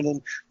situation,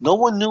 and no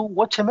one knew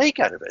what to make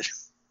out of it.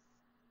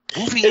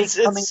 Bouvier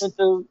coming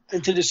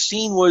into the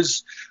scene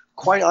was,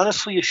 quite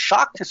honestly, a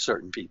shock to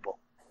certain people.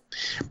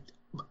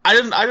 I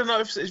don't know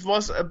if it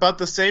was about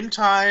the same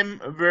time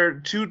where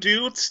two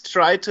dudes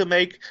tried to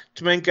make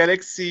Twin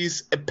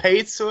Galaxies a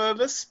paid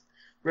service,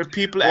 where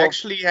people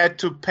actually had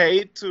to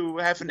pay to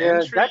have an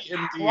entry in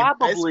the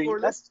high score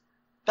list.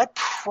 That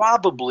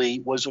probably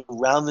was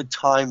around the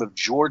time of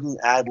Jordan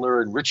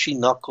Adler and Richie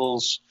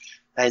Knuckles,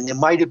 and there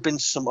might have been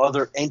some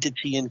other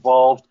entity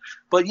involved.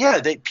 But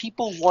yeah,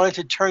 people wanted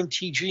to turn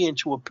TG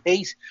into a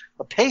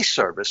pay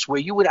service where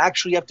you would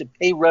actually have to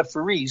pay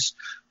referees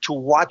to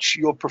watch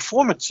your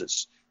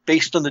performances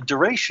based on the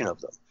duration of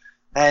them.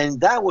 And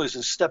that was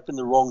a step in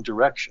the wrong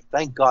direction.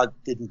 Thank God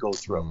it didn't go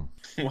through.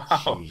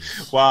 Wow.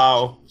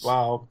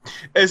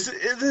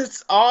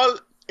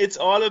 It's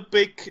all a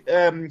big,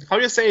 how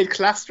do you say it,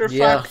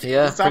 clusterfuck?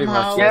 Yeah,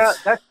 somehow. Yeah,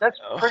 that's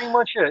pretty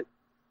much it.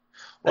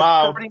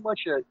 That's pretty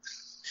much it.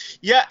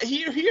 Yeah,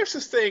 here's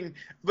the thing.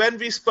 When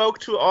we spoke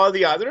to all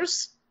the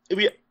others,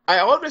 I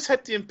always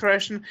had the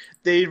impression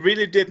they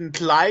really didn't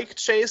like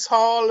Chase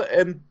Hall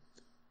and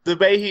the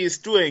way he is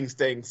doing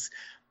things.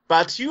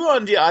 But you,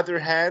 on the other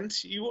hand,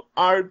 you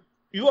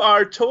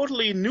are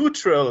totally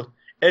neutral,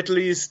 at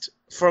least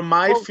from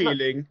my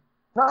feeling.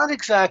 Not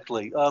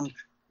exactly.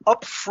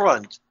 Up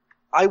front,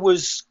 I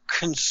was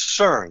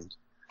concerned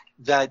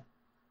that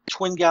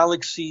Twin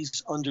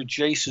Galaxies under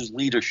Jace's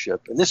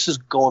leadership, and this is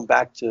going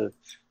back to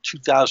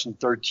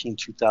 2013,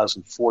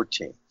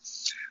 2014,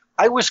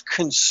 I was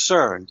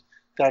concerned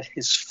that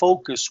his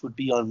focus would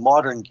be on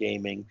modern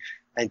gaming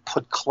and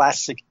put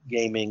classic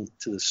gaming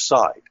to the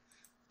side.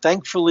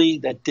 Thankfully,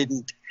 that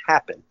didn't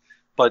happen,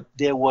 but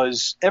there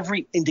was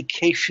every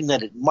indication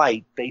that it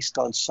might based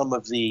on some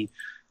of the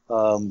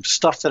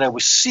stuff that I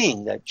was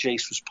seeing that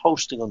Jace was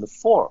posting on the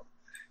forum.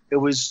 It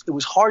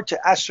was hard to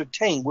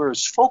ascertain where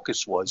his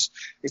focus was.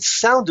 It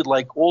sounded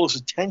like all his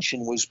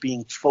attention was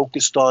being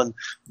focused on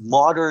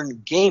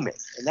modern gaming,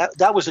 and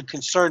that was a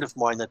concern of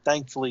mine that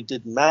thankfully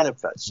didn't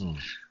manifest.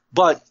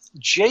 But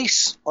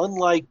Jace,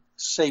 unlike,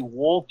 say,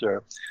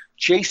 Walter,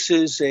 Jace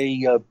is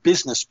a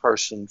business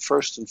person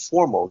first and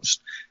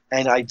foremost,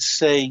 and I'd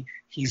say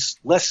he's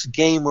less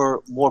gamer,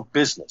 more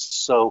business.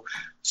 So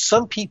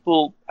some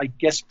people, I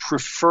guess,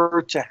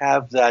 prefer to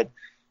have that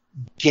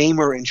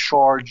gamer in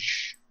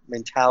charge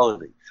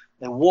mentality.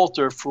 And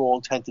Walter, for all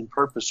intent and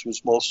purpose,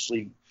 was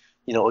mostly,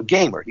 a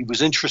gamer. He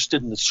was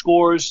interested in the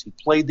scores. He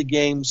played the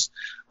games.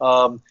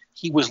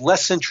 He was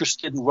less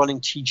interested in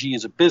running TG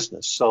as a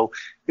business. So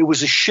it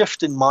was a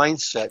shift in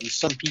mindset, and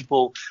some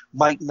people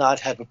might not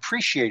have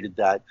appreciated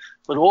that.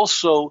 But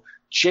also,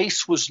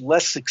 Jace was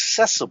less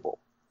accessible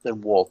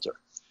than Walter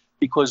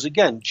because,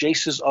 again,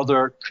 Jace has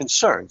other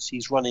concerns.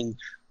 He's running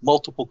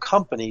multiple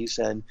companies,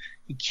 and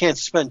he can't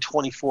spend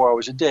 24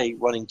 hours a day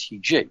running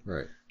TG.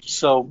 Right.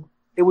 So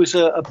it was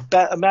a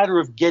matter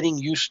of getting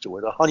used to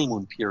it, a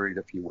honeymoon period,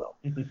 if you will.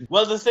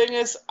 Well, the thing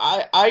is,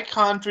 I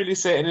can't really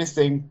say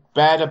anything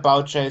bad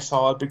about Chase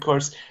Hall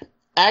because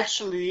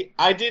actually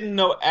I didn't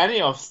know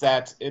any of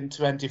that in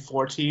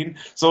 2014.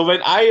 So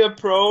when I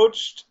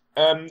approached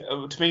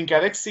Twin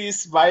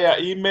Galaxies via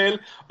email,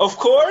 of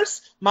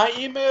course, my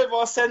email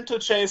was sent to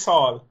Chase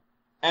Hall.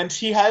 And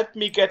he helped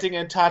me getting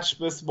in touch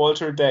with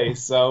Walter Day.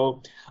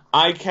 So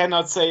I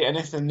cannot say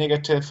anything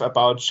negative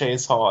about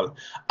Chase Hall.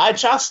 I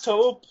just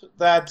hope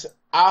that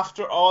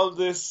after all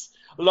this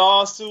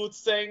lawsuit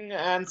thing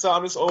and so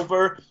on is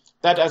over,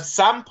 that at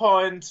some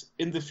point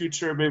in the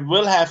future we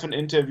will have an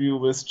interview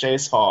with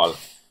Chase Hall.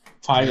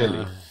 Finally.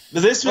 Yeah.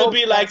 This will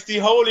be like the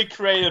holy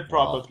grail,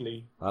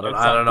 probably. Well,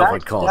 I don't know if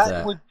I'd call it that.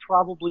 That would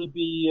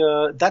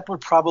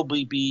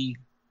probably be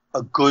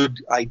a good,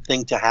 I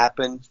think, to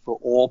happen for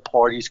all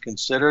parties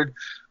considered.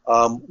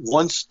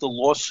 Once the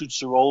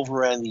lawsuits are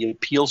over and the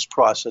appeals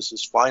process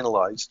is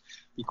finalized,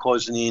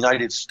 because in the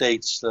United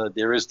States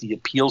there is the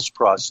appeals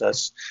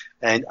process,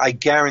 and I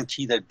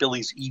guarantee that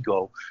Billy's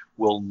ego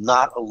will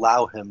not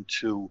allow him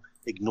to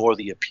ignore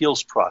the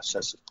appeals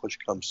process if push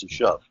comes to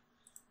shove.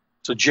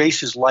 So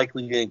Jace is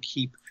likely going to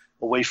keep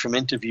away from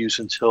interviews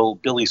until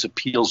Billy's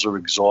appeals are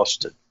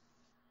exhausted.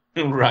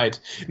 Right.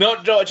 No,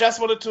 I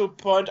just wanted to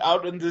point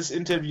out in this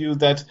interview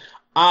that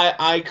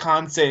I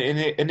can't say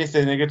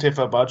anything negative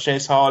about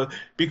Chase Hall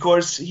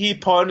because he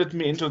pointed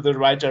me into the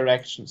right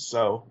direction.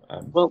 So,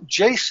 well,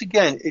 Jace,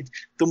 again,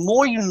 the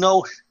more you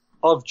know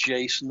of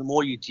Jace and the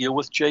more you deal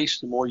with Jace,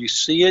 the more you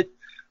see it.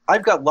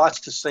 I've got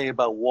lots to say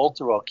about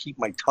Walter. I'll keep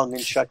my tongue in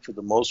check for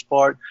the most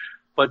part.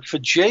 But for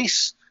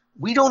Jace,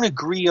 we don't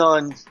agree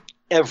on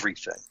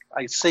everything.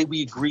 I'd say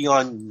we agree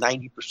on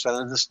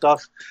 90% of the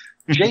stuff.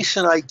 Jace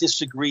and I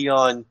disagree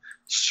on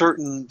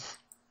certain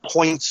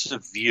points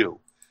of view.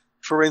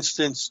 For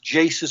instance,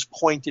 Jace's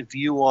point of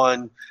view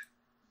on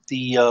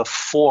the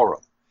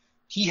forum.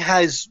 He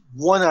has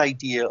one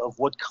idea of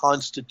what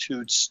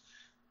constitutes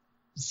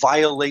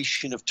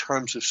violation of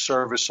terms of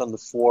service on the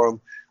forum.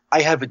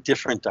 I have a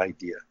different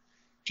idea.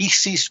 He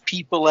sees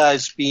people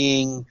as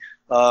being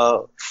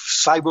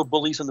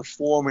cyberbullies on the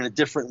forum in a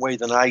different way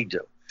than I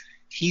do.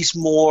 He's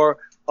more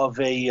of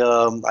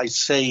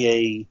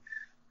a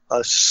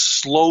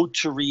slow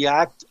to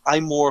react.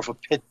 I'm more of a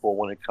pit bull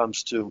when it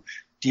comes to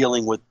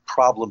dealing with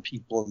problem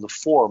people in the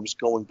forums,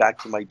 going back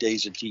to my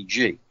days at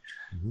TG.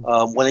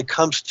 Mm-hmm. When it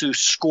comes to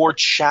score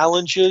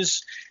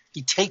challenges,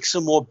 he takes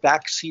a more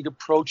backseat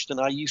approach than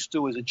I used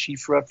to as a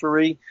chief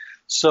referee.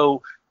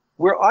 So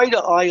we're eye to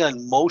eye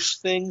on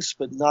most things,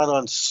 but not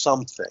on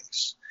some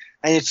things.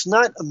 And it's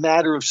not a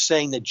matter of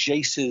saying that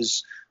Jace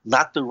is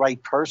not the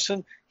right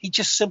person. He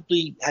just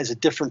simply has a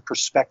different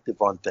perspective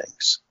on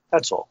things.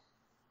 That's all.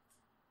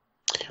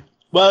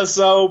 Well,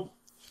 so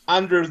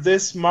under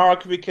this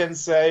mark, we can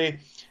say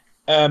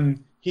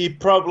he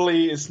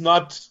probably is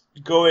not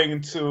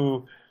going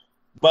to,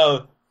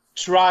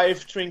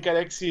 drive Twin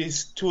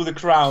Galaxies to the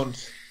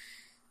ground.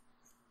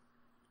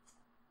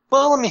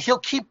 Well, I mean, he'll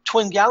keep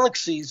Twin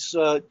Galaxies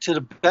to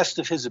the best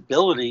of his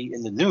ability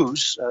in the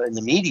news, in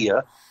the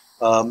media,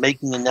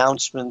 making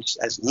announcements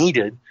as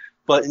needed.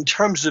 But in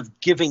terms of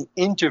giving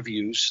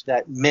interviews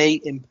that may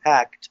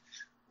impact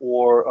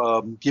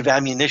or give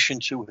ammunition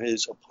to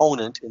his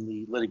opponent in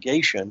the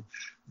litigation,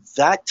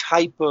 that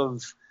type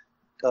of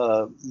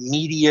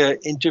media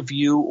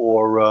interview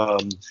or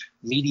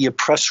media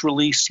press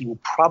release he will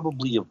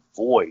probably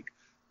avoid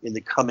in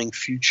the coming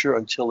future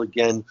until,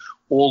 again,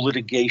 all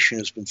litigation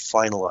has been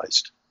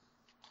finalized.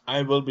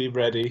 I will be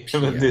ready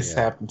when this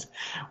happens.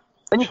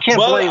 And you can't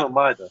blame him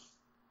either.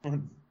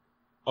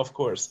 Of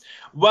course.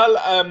 Well,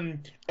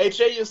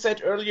 AJ, you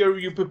said earlier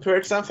you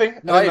prepared something?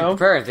 No, I didn't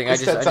prepare anything.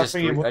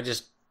 I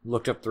just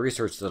looked up the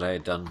research that I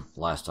had done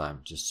last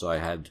time, just so I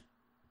had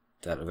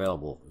that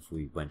available if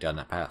we went down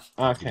that path.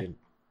 Okay.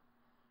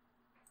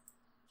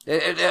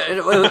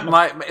 It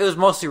was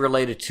mostly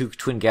related to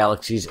Twin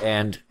Galaxies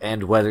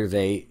and whether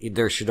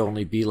there should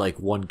only be like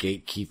one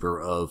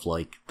gatekeeper of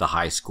like the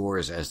high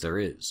scores as there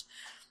is.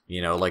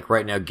 You know, like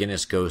right now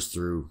Guinness goes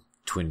through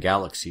Twin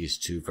Galaxies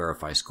to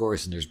verify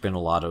scores, and there's been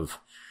a lot of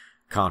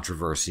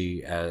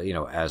controversy,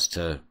 as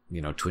to,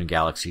 Twin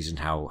Galaxies and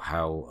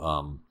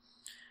how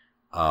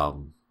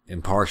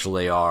impartial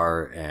they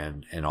are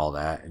and all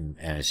that, and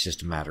it's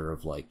just a matter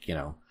of like,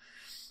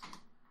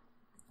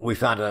 we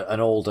found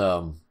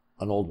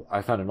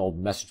I found an old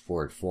message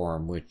board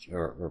forum,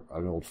 or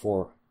an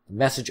old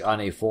message on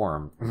a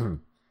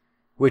forum,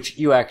 which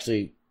you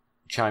actually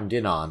chimed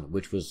in on,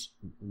 which was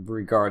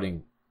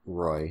regarding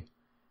Roy,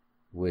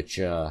 which,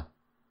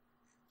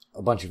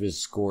 a bunch of his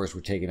scores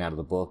were taken out of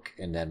the book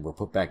and then were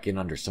put back in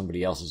under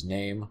somebody else's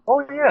name. Oh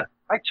yeah,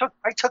 I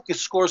took his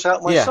scores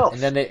out myself.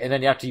 Yeah, and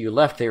then after you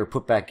left, they were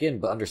put back in,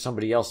 but under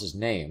somebody else's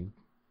name.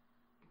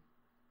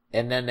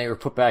 And then they were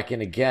put back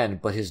in again,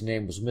 but his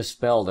name was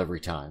misspelled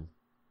every time.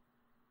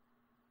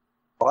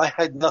 Well, I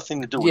had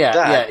nothing to do with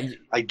that. Yeah.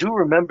 I do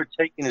remember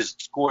taking his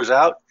scores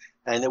out,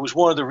 and it was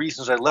one of the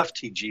reasons I left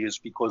TG is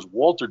because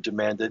Walter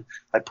demanded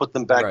I put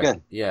them back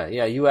in. Yeah.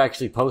 You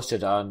actually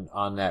posted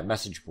on that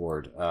message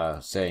board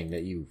saying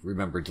that you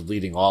remember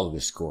deleting all of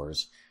his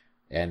scores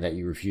and that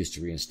you refused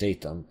to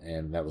reinstate them,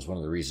 and that was one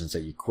of the reasons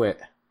that you quit.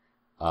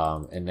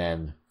 And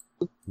then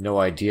no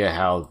idea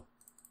how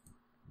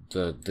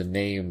the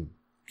name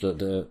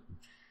the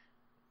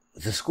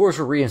scores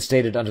were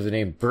reinstated under the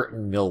name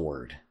Burton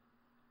Millward.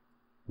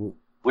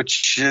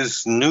 Which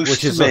is news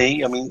to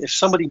me. I mean, if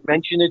somebody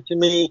mentioned it to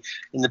me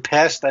in the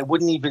past, I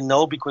wouldn't even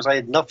know because I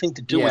had nothing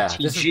to do with TG.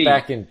 This is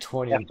back in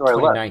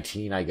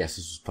 2019, I guess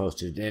this was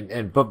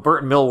posted. But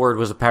Burton Millward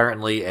was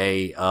apparently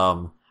a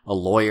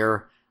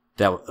lawyer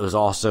that was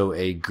also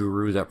a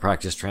guru that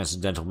practiced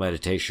transcendental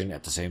meditation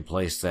at the same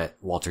place that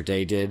Walter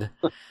Day did.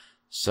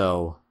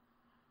 So,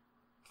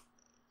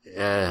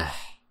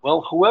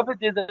 well, whoever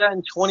did that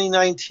in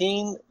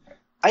 2019,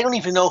 I don't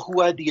even know who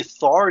had the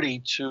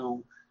authority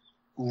to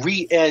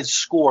re-add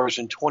scores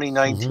in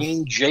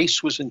 2019.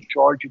 Jace was in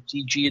charge of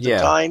TG at the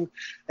time,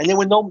 and there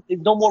were no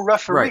more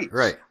referees.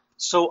 Right.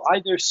 So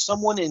either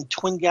someone in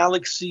Twin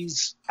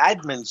Galaxies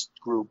admins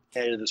group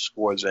added the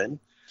scores in,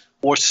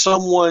 or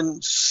someone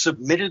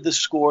submitted the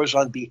scores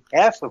on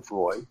behalf of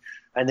Roy,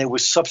 and they were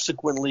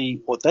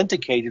subsequently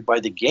authenticated by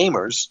the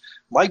gamers.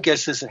 My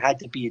guess is it had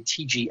to be a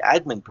TG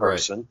admin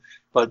person,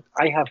 but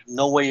I have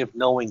no way of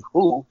knowing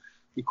who,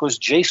 because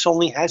Jace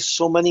only has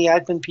so many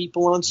admin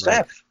people on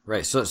staff.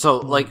 Right. So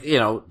like,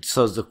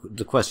 so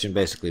the question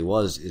basically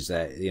is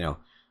that,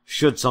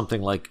 should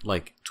something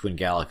like Twin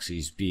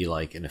Galaxies be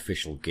like an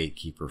official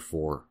gatekeeper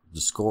for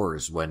the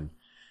scores when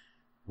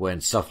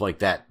stuff like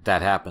that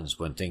happens,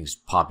 when things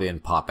pop in,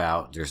 pop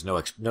out, there's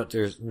no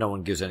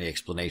one gives any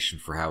explanation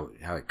for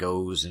how it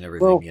goes and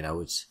everything,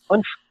 it's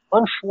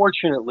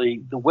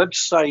unfortunately, the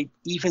website,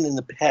 even in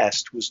the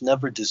past, was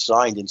never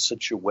designed in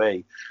such a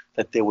way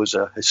that there was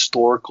a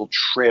historical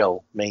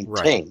trail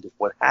maintained of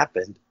what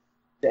happened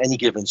to any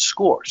given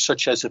score,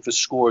 such as if a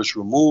score is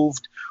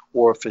removed,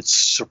 or if it's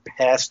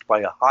surpassed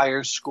by a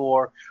higher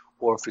score,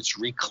 or if it's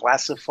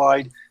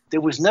reclassified. There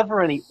was never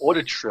any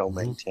audit trail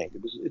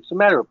maintained. It's a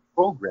matter of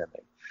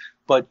programming.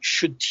 But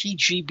should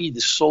TG be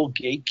the sole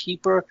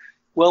gatekeeper?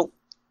 Well,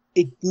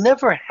 it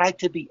never had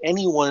to be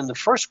anyone in the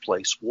first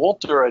place.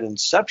 Walter, at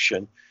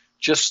inception,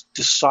 just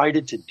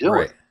decided to do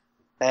it.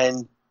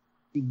 And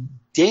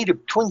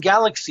Twin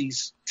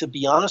Galaxies, to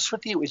be honest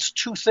with you, it's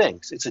two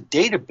things. It's a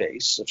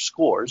database of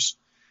scores,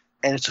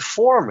 and it's a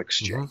forum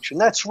exchange.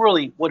 And that's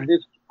really what it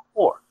is at the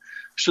core.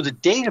 So the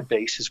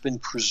database has been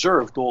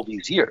preserved all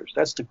these years.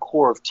 That's the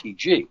core of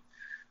TG.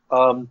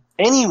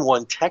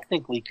 Anyone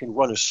technically can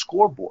run a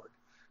scoreboard.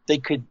 They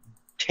could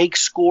take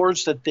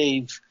scores that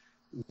they've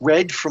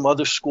read from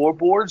other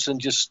scoreboards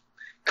and just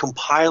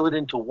compile it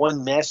into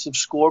one massive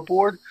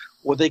scoreboard,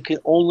 or they can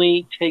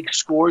only take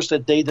scores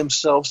that they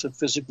themselves have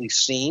physically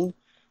seen,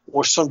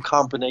 or some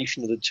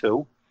combination of the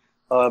two.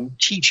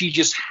 TG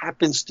just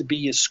happens to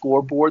be a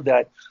scoreboard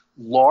that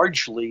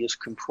largely is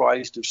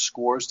comprised of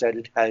scores that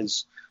it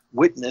has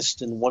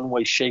witnessed in one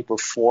way, shape, or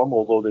form,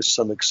 although there's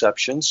some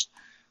exceptions.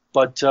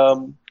 But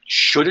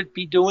should it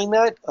be doing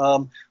that?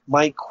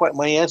 My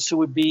answer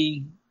would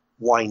be,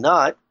 why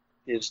not?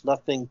 There's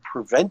nothing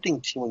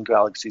preventing Twin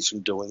Galaxies from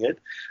doing it.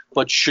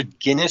 But should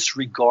Guinness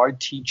regard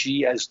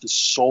TG as the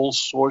sole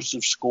source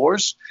of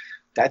scores?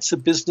 that's a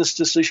business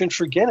decision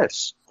for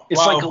Guinness.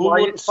 It's like the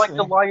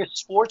Elias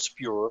Sports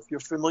Bureau. If you're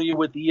familiar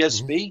with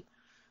ESB,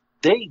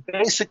 they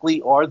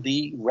basically are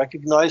the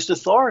recognized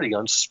authority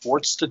on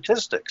sports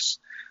statistics.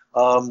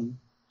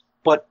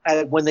 But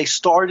when they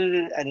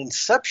started at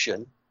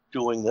inception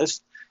doing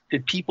this,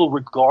 did people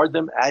regard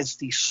them as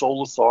the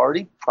sole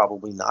authority?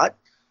 Probably not.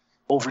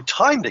 Over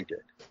time, they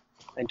did.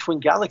 And Twin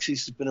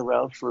Galaxies has been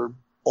around for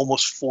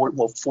almost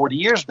 40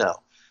 years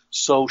now.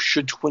 So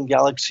should Twin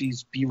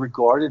Galaxies be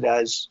regarded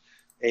as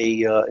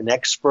an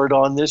expert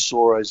on this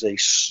or as a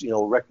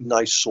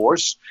recognized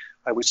source?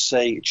 I would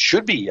say it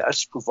should be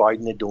yes,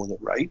 providing they're doing it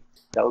right.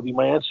 That would be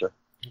my answer.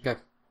 Okay.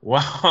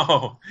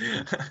 Wow,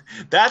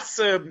 that's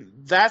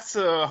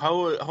a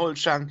whole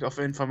chunk of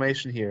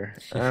information here.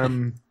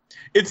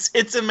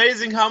 It's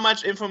amazing how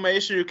much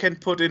information you can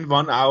put in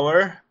 1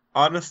 hour.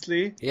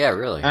 Honestly. Yeah,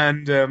 really.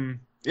 And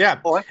yeah.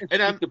 Oh, I can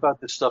speak about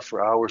this stuff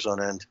for hours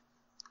on end.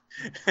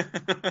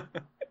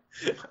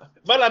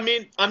 Well, I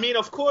mean,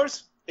 of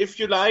course, if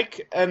you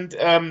like, and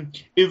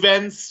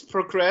events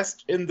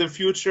progressed in the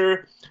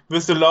future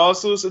with the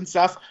lawsuits and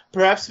stuff,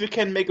 perhaps we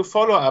can make a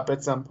follow-up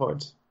at some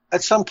point.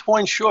 At some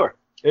point, sure.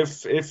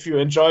 If you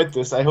enjoyed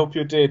this, I hope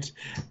you did.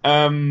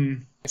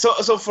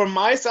 So from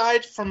my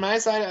side,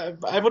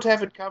 I would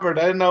have it covered.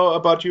 I don't know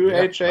about you,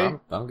 AJ.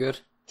 I'm good.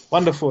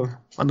 Wonderful.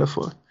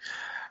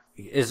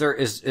 Is there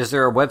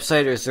a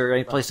website, or is there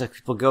any place that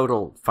people go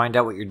to find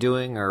out what you're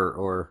doing,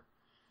 or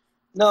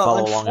no?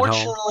 Follow along at home?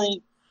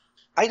 Unfortunately,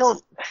 I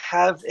don't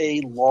have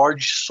a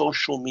large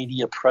social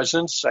media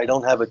presence. I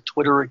don't have a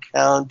Twitter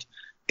account,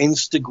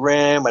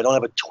 Instagram. I don't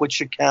have a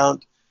Twitch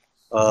account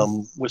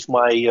with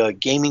my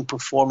gaming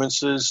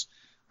performances.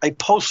 I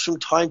post from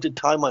time to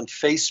time on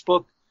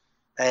Facebook,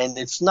 and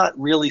it's not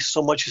really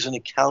so much as an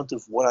account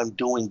of what I'm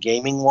doing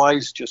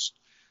gaming-wise, just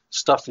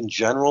stuff in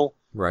general.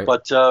 Right.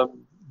 But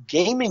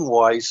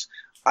gaming-wise,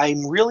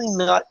 I'm really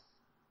not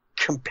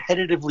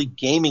competitively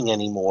gaming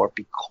anymore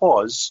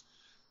because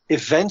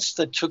events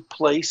that took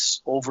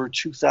place over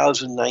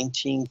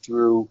 2019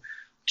 through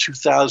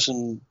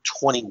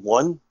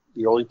 2021,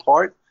 the early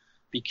part,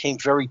 became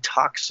very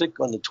toxic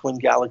on the Twin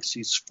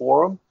Galaxies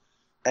forum.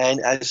 And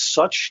as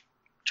such,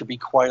 to be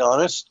quite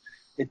honest,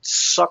 it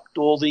sucked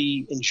all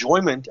the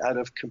enjoyment out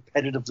of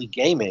competitively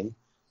gaming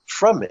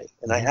from me.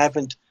 And I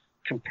haven't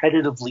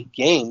competitively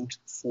gamed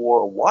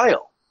for a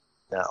while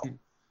now.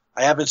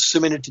 I haven't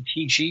submitted to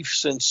TG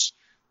since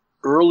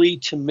early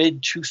to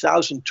mid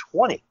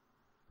 2020.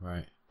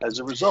 Right. As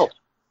a result.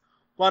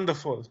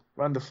 Wonderful.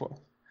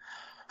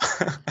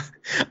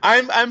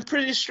 I'm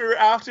pretty sure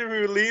after we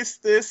release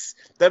this,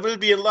 there will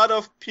be a lot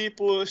of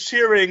people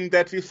cheering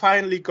that we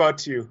finally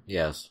got you.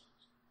 Yes.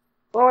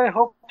 Well, I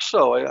hope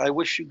so. I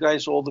wish you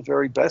guys all the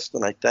very best,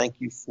 and I thank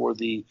you for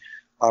the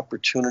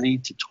opportunity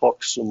to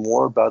talk some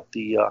more about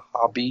the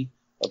hobby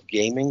of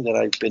gaming that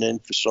I've been in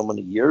for so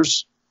many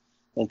years,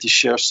 and to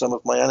share some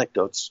of my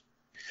anecdotes.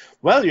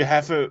 Well, you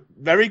have a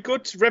very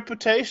good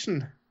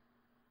reputation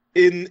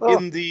in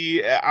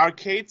the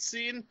arcade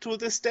scene to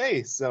this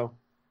day. So,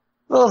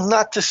 well,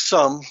 not to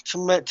some, to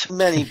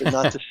many, but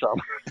not to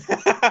some.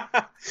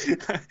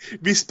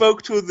 We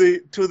spoke to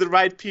the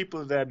right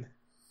people then.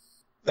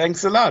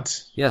 Thanks a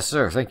lot. Yes,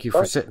 sir. Thank you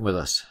for sitting with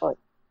us.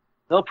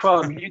 No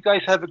problem. You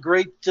guys have a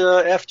great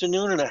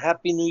afternoon and a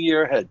happy new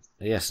year ahead.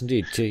 Yes,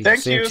 indeed.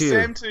 Thank you.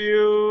 Same to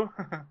you.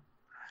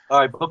 All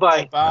right.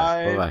 Bye-bye.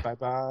 Bye. Bye-bye.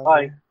 Bye-bye.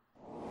 Bye.